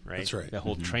imputation, right? That's right. The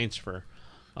whole transfer.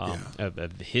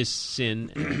 Of his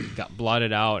sin got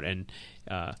blotted out and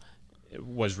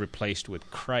was replaced with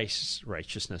Christ's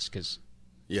righteousness.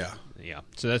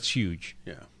 So that's huge.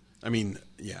 Yeah,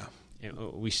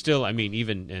 we still,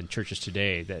 even in churches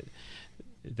today,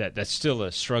 that's still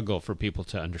a struggle for people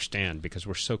to understand because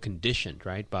we're so conditioned,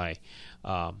 right, by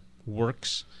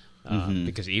works.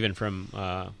 Because even from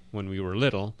when we were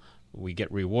little, we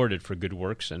get rewarded for good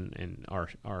works, and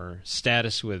our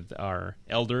status with our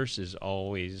elders is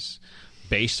always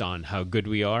based on how good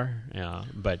we are.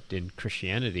 But in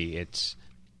Christianity, it's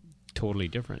totally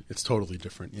different. It's totally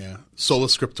different, yeah. Sola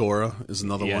Scriptura is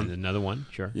another one. Yeah, another one,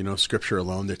 sure. Scripture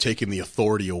alone. They're taking the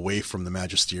authority away from the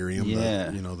magisterium,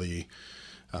 the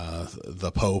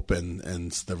Pope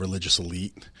and the religious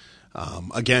elite.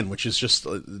 Again, which is just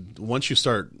once you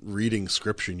start reading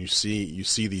Scripture and you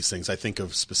see these things. I think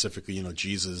of specifically,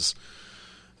 Jesus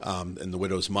and the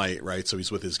widow's mite, right? So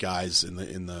he's with his guys in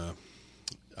the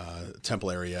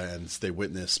temple area, and they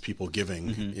witness people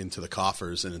giving into the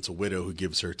coffers, and it's a widow who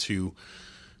gives her 2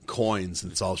 coins,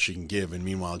 and it's all she can give. And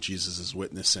meanwhile, Jesus is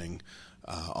witnessing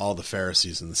all the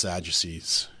Pharisees and the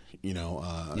Sadducees.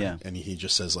 And he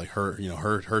just says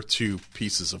her 2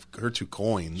 pieces of her 2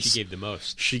 coins. She gave the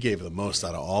most. She gave the most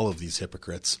out of all of these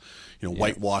hypocrites.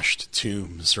 Whitewashed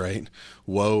tombs, right?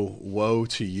 Woe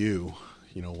to you,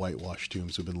 whitewashed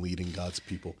tombs who've been leading God's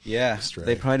people. Yeah, astray.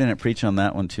 They probably didn't preach on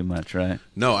that one too much, right?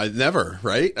 No, I never.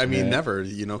 Right? I mean, never.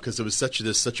 Because there's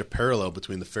such a parallel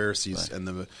between the Pharisees and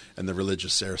the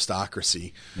religious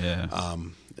aristocracy. Yeah.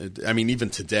 Even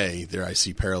today, there I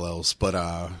see parallels,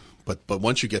 But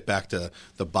once you get back to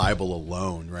the Bible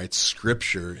alone, right?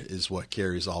 Scripture is what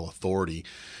carries all authority.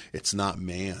 It's not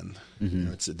man.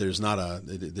 There's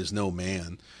no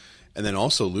man. And then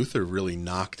also Luther really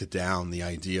knocked down the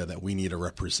idea that we need a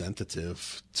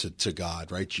representative to God,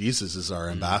 right? Jesus is our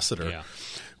ambassador. Yeah.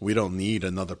 We don't need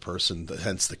another person,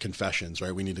 hence the confessions,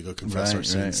 right? We need to go confess our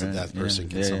sins, and that person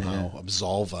can somehow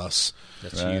absolve us.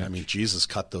 That's huge. I mean, Jesus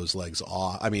cut those legs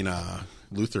off.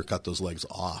 Luther cut those legs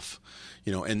off.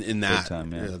 And in that,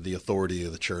 the authority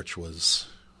of the church was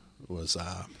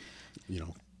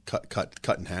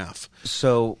cut in half.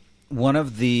 So one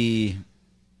of the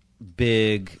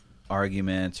big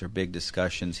arguments or big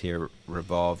discussions here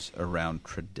revolves around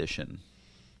tradition,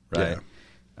 right?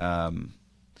 Yeah.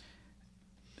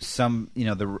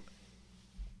 The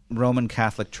Roman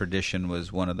Catholic tradition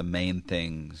was one of the main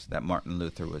things that Martin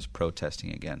Luther was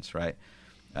protesting against, right?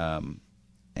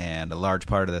 And a large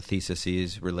part of the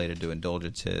theses related to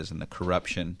indulgences and the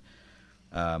corruption.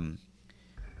 And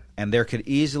there could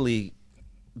easily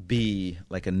be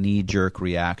like a knee-jerk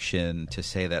reaction to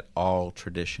say that all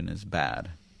tradition is bad,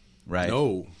 right?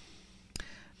 No.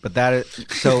 But that is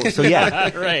so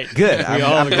yeah. Right. Good.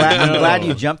 I'm glad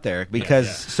you jumped there because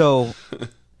so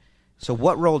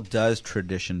what role does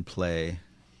tradition play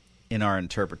in our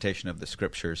interpretation of the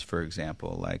Scriptures, for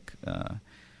example, like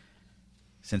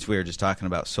since we were just talking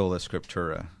about sola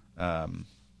scriptura,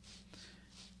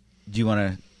 do you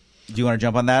want to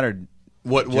jump on that, or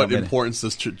what importance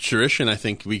does tradition? I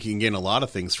think we can gain a lot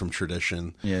of things from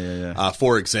tradition. Yeah.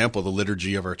 For example, the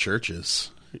liturgy of our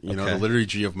churches. The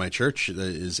liturgy of my church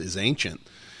is ancient.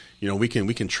 we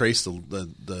can trace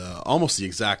the almost the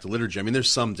exact liturgy. I mean,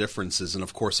 there's some differences, and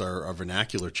of course our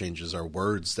vernacular changes, our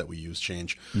words that we use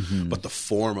change, but the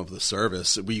form of the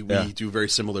service we do very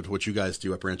similar to what you guys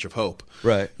do at Branch of Hope.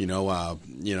 Right.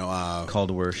 Call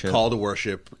to worship. Call to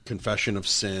worship, confession of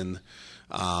sin.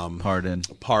 Pardon.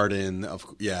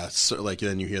 So like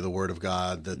then you hear the word of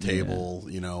God, the table,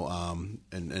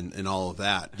 and all of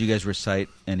that. Do you guys recite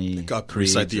any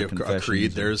creeds recite or a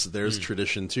creed? confessions? There's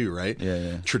tradition too, right?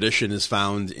 Yeah. Tradition is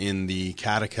found in the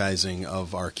catechizing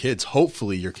of our kids.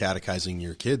 Hopefully, you're catechizing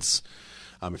your kids.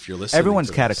 If you're listening, everyone's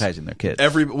to catechizing their kids.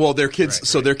 Their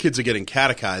kids. Their kids are getting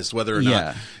catechized, whether or not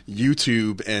Yeah.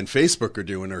 YouTube and Facebook are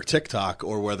doing, or TikTok,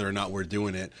 or whether or not we're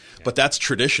doing it. Yeah. But that's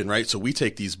tradition, right? So we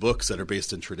take these books that are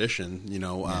based in tradition.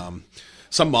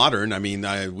 Some modern. I mean,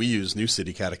 we use New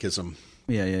City Catechism.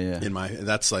 Yeah.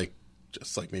 That's like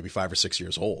just like maybe 5 or 6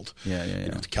 years old.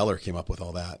 Yeah. Keller came up with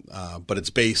all that, but it's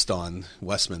based on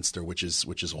Westminster, which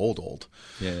is old.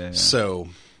 Yeah. So.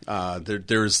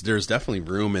 There's definitely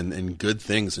room and good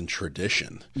things in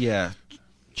tradition. Yeah.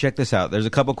 Check this out. There's a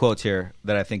couple quotes here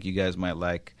that I think you guys might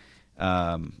like.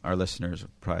 Our listeners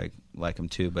would probably like them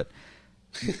too. But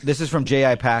this is from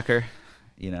J.I. Packer.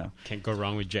 Can't go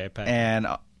wrong with J.I. Packer. And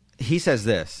he says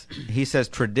this. He says,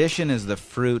 tradition is the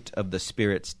fruit of the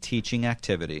Spirit's teaching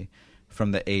activity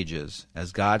from the ages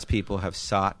as God's people have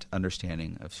sought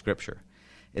understanding of Scripture.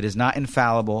 It is not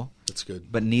infallible. That's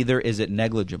good. But neither is it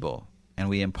negligible. And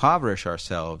we impoverish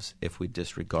ourselves if we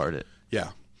disregard it. Yeah.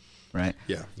 Right?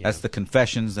 Yeah. That's the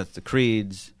confessions, that's the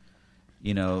creeds,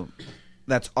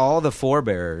 that's all the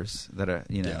forebearers that are,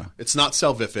 Yeah. It's not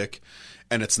salvific,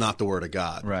 and it's not the Word of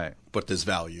God. Right. But there's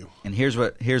value. And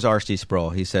here's R.C. Sproul.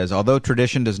 He says, although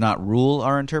tradition does not rule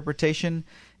our interpretation,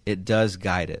 it does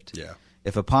guide it. Yeah.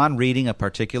 If upon reading a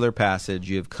particular passage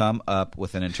you have come up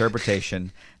with an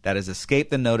interpretation that has escaped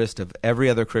the notice of every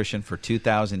other Christian for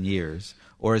 2,000 years,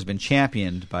 or has been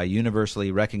championed by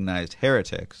universally recognized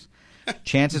heretics,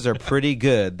 chances are pretty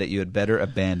good that you had better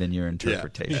abandon your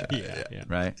interpretation. Yeah.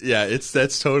 Right? Yeah,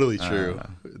 that's totally true.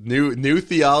 New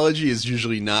theology is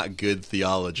usually not good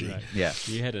theology. Right. Yeah.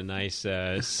 You had a nice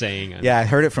saying. Yeah, I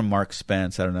heard it from Mark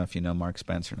Spence. I don't know if you know Mark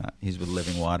Spence or not. He's with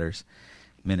Living Waters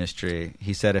Ministry.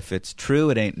 He said, if it's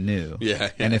true, it ain't new. Yeah.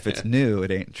 And if it's new,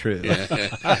 it ain't true. Yeah.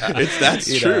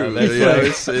 That's true. It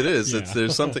is.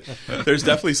 Yeah. There's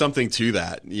definitely something to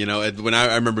that. When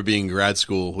I remember being in grad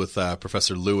school with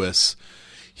Professor Lewis,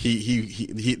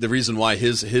 he the reason why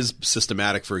his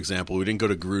systematic, for example, we didn't go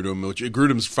to Grudem, which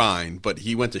Grudem's fine, but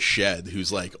he went to Shedd,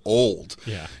 who's like old.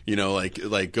 Yeah.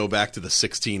 Like go back to the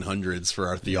 1600s for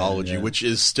our theology, which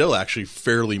is still actually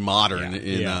fairly modern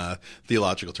in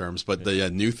theological terms. But the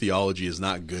new theology is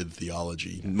not good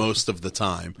theology most of the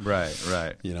time. Right.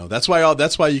 That's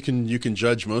why you can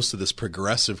judge most of this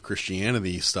progressive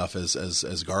Christianity stuff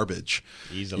as garbage.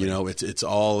 Easily. It's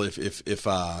all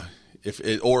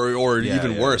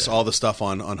even worse, all the stuff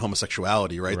on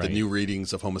homosexuality, right? The new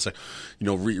readings of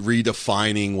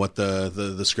redefining what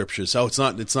the scriptures. So it's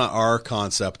not our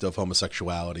concept of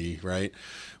homosexuality, right?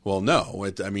 Well, no.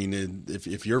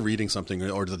 If you're reading something,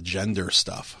 or the gender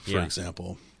stuff, for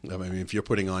example, if you're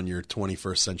putting on your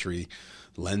 21st century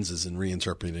lenses and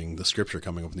reinterpreting the scripture,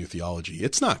 coming up with new theology,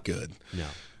 it's not good. No,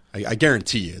 I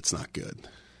guarantee you, it's not good.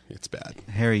 It's bad.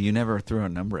 Harry, you never threw a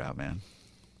number out, man.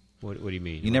 What do you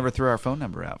mean? You never threw our phone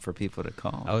number out for people to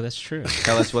call. Oh, that's true.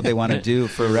 Tell us what they want to do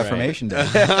for Reformation Day.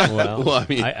 Well,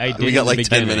 I did we got like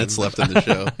 10 minutes left in the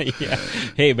show. Yeah.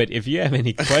 Hey, but if you have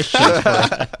any questions for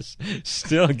us,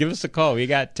 still give us a call. We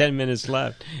got 10 minutes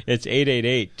left. It's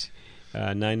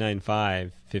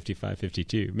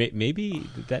 888-995-5552. Maybe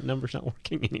that number's not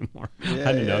working anymore.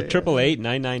 I don't know.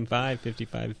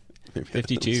 888-995-5552.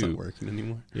 It's not working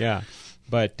anymore. Yeah.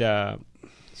 But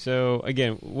so,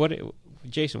 again,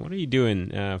 Jason, what are you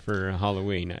doing for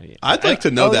Halloween? I'd like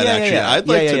to know that, actually. I'd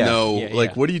like to know,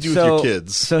 what do you do with your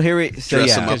kids? So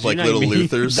dress them up like little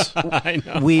Luthers? I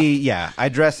know. I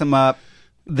dress them up.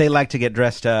 They like to get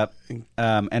dressed up.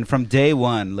 And from day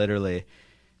one, literally,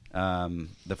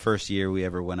 the first year we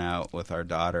ever went out with our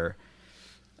daughter,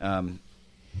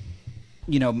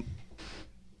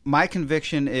 my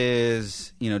conviction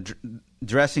is,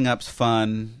 dressing up's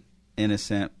fun,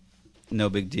 innocent, no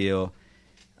big deal.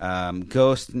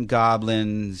 Ghosts and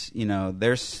goblins,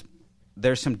 there's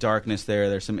some darkness there.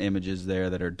 There's some images there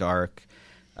that are dark.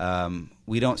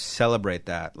 We don't celebrate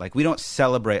that. Like, we don't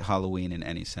celebrate Halloween in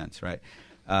any sense, right?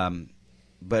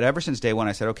 But ever since day one,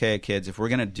 I said, okay, kids, if we're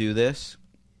going to do this,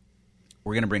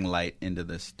 we're going to bring light into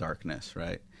this darkness,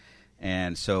 right?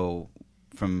 And so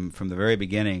from the very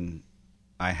beginning,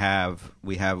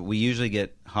 we usually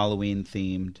get Halloween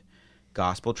themed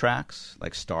gospel tracts,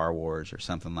 like Star Wars or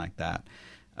something like that.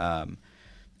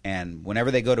 And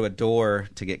whenever they go to a door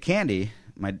to get candy,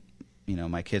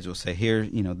 my kids will say, "Here,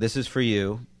 this is for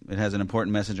you. It has an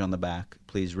important message on the back.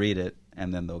 Please read it,"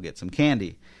 and then they'll get some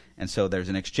candy. And so there's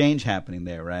an exchange happening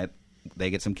there, right? They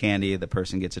get some candy, the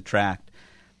person gets a tract,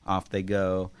 off they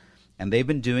go. And they've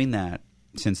been doing that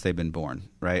since they've been born,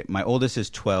 right? My oldest is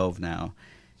 12 now.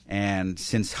 And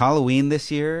since Halloween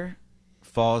this year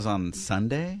falls on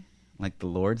Sunday, like the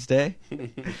Lord's Day,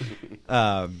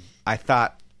 I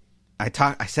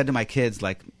said to my kids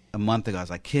like a month ago, I was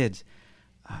like, "Kids,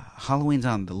 Halloween's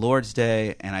on the Lord's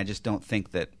Day, and I just don't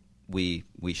think that we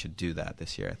should do that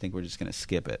this year. I think we're just going to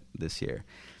skip it this year."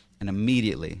 And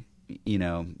immediately,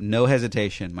 no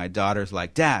hesitation, my daughter's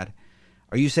like, "Dad,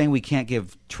 are you saying we can't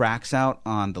give tracts out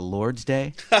on the Lord's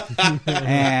Day?"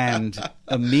 And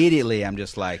immediately I'm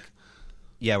just like,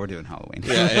 "Yeah, we're doing Halloween."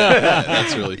 Yeah,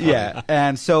 that's really funny. Yeah,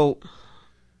 and so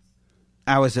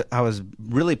I was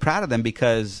really proud of them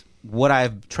because what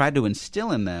I've tried to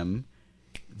instill in them,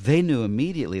 they knew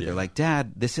immediately. They're like,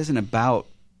 "Dad, this isn't about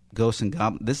ghosts and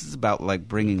goblins. This is about like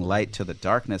bringing light to the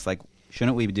darkness. Like,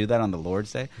 shouldn't we do that on the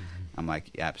Lord's Day?" I'm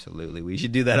like, "Yeah, absolutely. We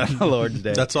should do that on the Lord's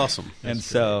Day." That's awesome.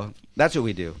 So that's what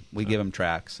we do. We give them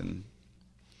tracts and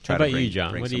try How to about bring, you,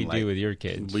 John? bring What do some you light. do with your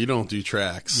kids? We don't do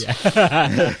tracks.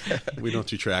 Yeah. We don't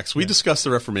do tracks. We discuss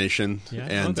the Reformation, Yeah,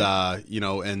 and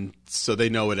and so they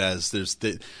know it as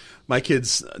my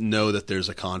kids know that there's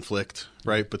a conflict,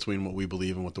 right, between what we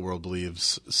believe and what the world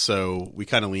believes. So we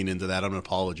kind of lean into that. I'm an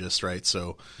apologist, right?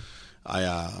 So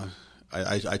I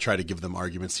try to give them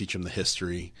arguments, teach them the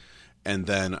history, and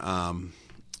then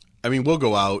we'll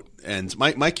go out, and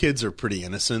my kids are pretty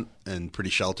innocent and pretty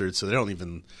sheltered, so they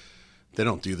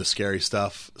don't do the scary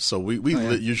stuff. So we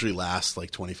usually last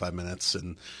like 25 minutes,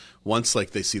 and once like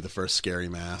they see the first scary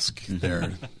mask,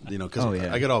 they're because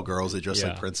I get all girls, they dress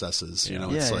like princesses,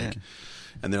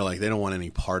 and they're like they don't want any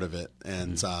part of it,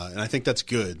 and I think that's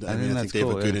good. I think they have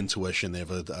a good intuition. They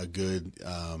have a good.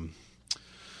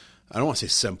 I don't want to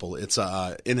say simple. It's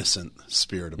a innocent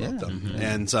spirit about them,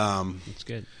 and That's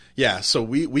good. Yeah, so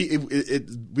we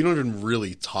don't even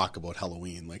really talk about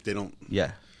Halloween. Like they don't.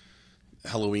 Yeah.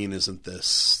 Halloween isn't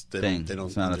this. They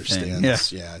don't not understand. a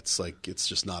This. Yeah, it's like it's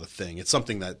just not a thing. It's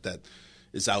something that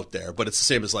is out there, but it's the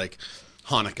same as like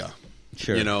Hanukkah.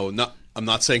 Sure. I'm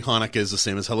not saying Hanukkah is the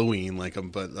same as Halloween. Like, I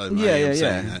am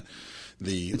saying that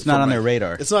it's not on their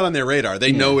radar. It's not on their radar.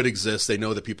 They know it exists. They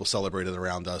know that people celebrate it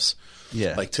around us.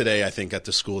 Yeah. Like today, I think at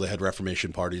the school they had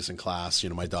Reformation parties in class.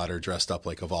 My daughter dressed up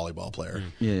like a volleyball player.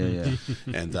 Yeah.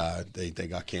 And they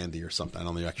got candy or something. I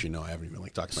don't actually know. I haven't even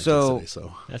talked to my kids today.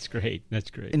 So That's great. That's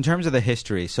great. In terms of the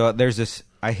history, so there's this.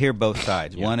 I hear both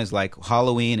sides. One is like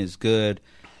Halloween is good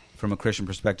from a Christian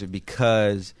perspective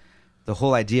because the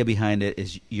whole idea behind it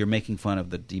is you're making fun of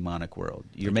the demonic world.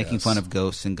 You're making fun of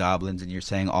ghosts and goblins, and you're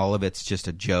saying all of it's just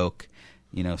a joke.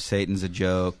 Satan's a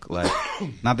joke. Like,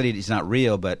 not that he's not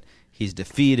real, but he's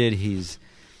defeated. He's,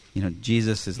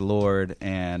 Jesus is Lord,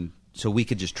 and so we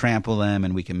could just trample them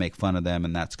and we can make fun of them,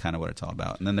 and that's kind of what it's all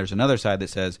about. And then there's another side that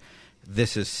says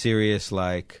this is serious,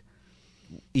 like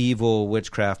evil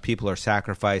witchcraft. People are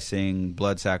sacrificing,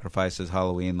 blood sacrifices,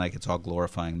 Halloween, like it's all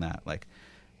glorifying that. Like,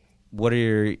 what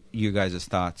are your guys'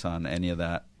 thoughts on any of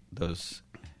that? Those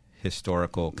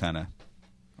historical kind of,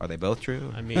 are they both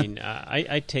true? I mean,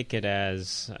 I take it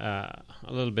as a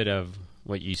little bit of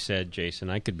what you said, Jason.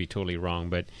 I could be totally wrong,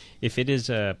 but if it is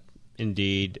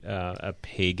indeed a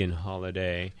pagan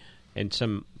holiday, and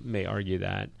some may argue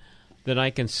that, then I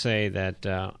can say that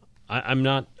I'm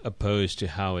not opposed to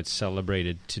how it's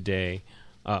celebrated today.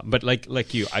 But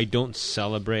like you, I don't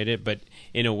celebrate it, but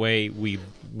in a way we've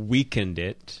weakened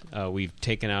it. We've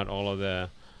taken out all of the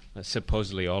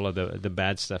supposedly all of the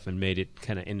bad stuff and made it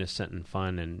kind of innocent and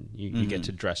fun, and you get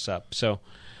to dress up. So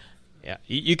yeah,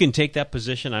 you can take that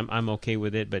position. I'm okay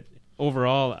with it, but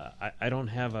overall, I don't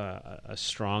have a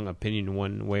strong opinion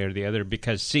one way or the other,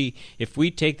 because see, if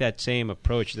we take that same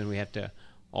approach, then we have to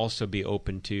also be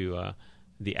open to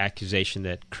the accusation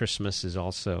that Christmas is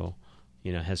also,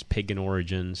 has pagan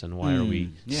origins, and why are we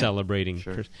celebrating?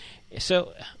 Sure.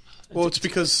 So, well, it's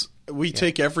because we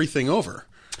take everything over.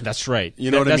 That's right.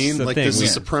 You know what I mean? The like thing. there's the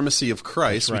supremacy of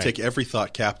Christ. That's right. We take every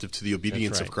thought captive to the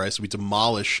obedience That's right. of Christ. We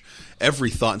demolish every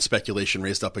thought and speculation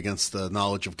raised up against the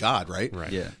knowledge of God. Right.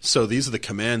 Right. Yeah. So these are the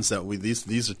commands that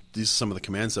these are some of the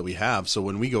commands that we have. So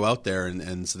when we go out there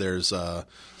and there's a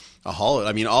holiday,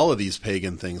 I mean, all of these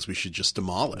pagan things we should just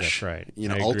demolish. That's right. You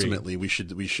know, I agree. ultimately we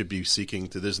should be seeking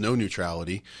to. There's no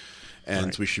neutrality. And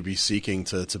Right. we should be seeking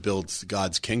to build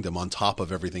God's kingdom on top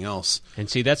of everything else. And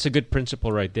see, that's a good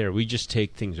principle right there. We just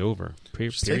take things over.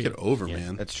 Just take it over, Yeah.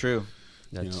 man. That's true.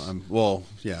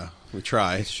 We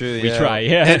try. It's true. We try,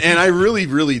 yeah. And I really,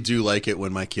 really do like it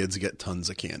when my kids get tons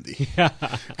of candy.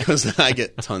 Because I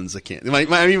get tons of candy.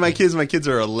 My kids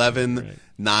are 11, Right.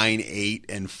 9, 8,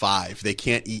 and 5. They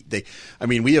can't eat.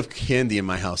 We have candy in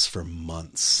my house for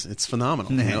months. It's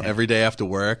phenomenal. Every day after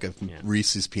work,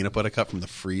 Reese's peanut butter cup from the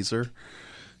freezer.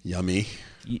 Yummy.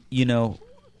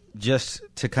 Just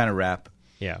to kind of wrap.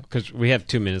 Yeah, because we have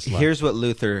 2 minutes left. Here's what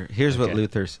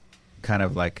Luther's kind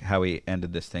of like how he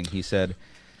ended this thing. He said,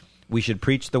 "We should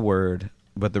preach the word,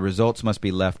 but the results must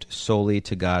be left solely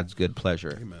to God's good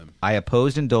pleasure. Amen. I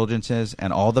opposed indulgences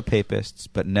and all the papists,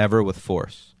 but never with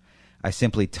force. I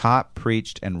simply taught,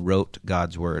 preached, and wrote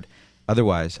God's word.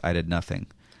 Otherwise, I did nothing.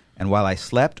 And while I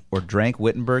slept or drank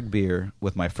Wittenberg beer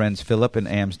with my friends Philip and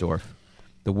Amsdorf,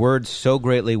 the word so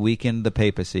greatly weakened the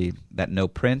papacy that no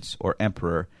prince or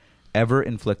emperor ever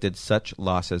inflicted such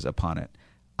losses upon it.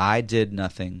 I did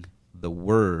nothing. The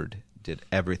word did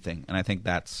everything." And I think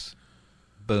that's,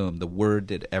 boom, the word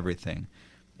did everything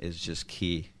is just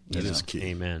key. It is key.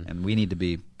 Amen. And we need to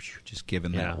be just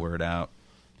giving that word out.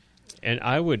 And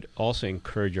I would also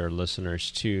encourage our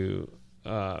listeners to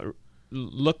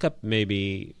look up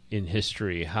maybe in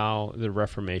history how the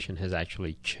Reformation has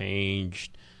actually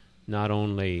changed not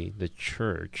only the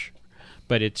church,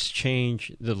 but it's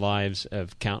changed the lives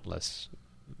of countless.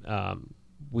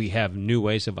 We have new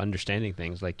ways of understanding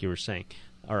things, like you were saying.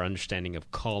 Our understanding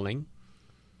of calling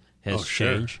has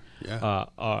changed. Yeah.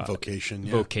 Vocation.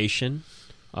 Yeah. Vocation,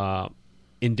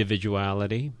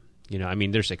 individuality.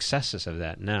 There's excesses of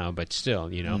that now, but still,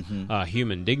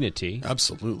 human dignity.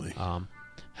 Absolutely. How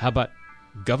about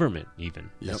government even?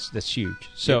 Yep. That's huge.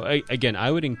 So again,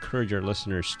 I would encourage our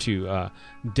listeners to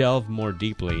delve more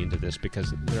deeply into this,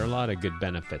 because there are a lot of good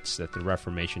benefits that the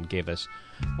Reformation gave us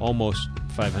almost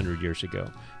 500 years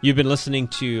ago. You've been listening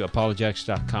to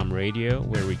Apologetics.com radio,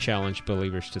 where we challenge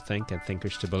believers to think and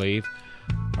thinkers to believe.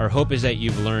 Our hope is that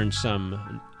you've learned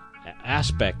some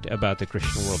aspect about the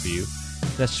Christian worldview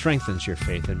that strengthens your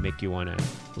faith and make you want to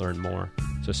learn more.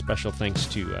 So special thanks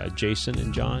to Jason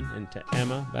and John, and to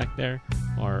Emma back there,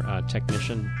 our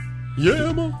technician. Yeah,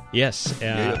 Emma. Yes.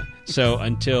 So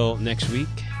until next week,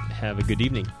 have a good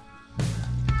evening.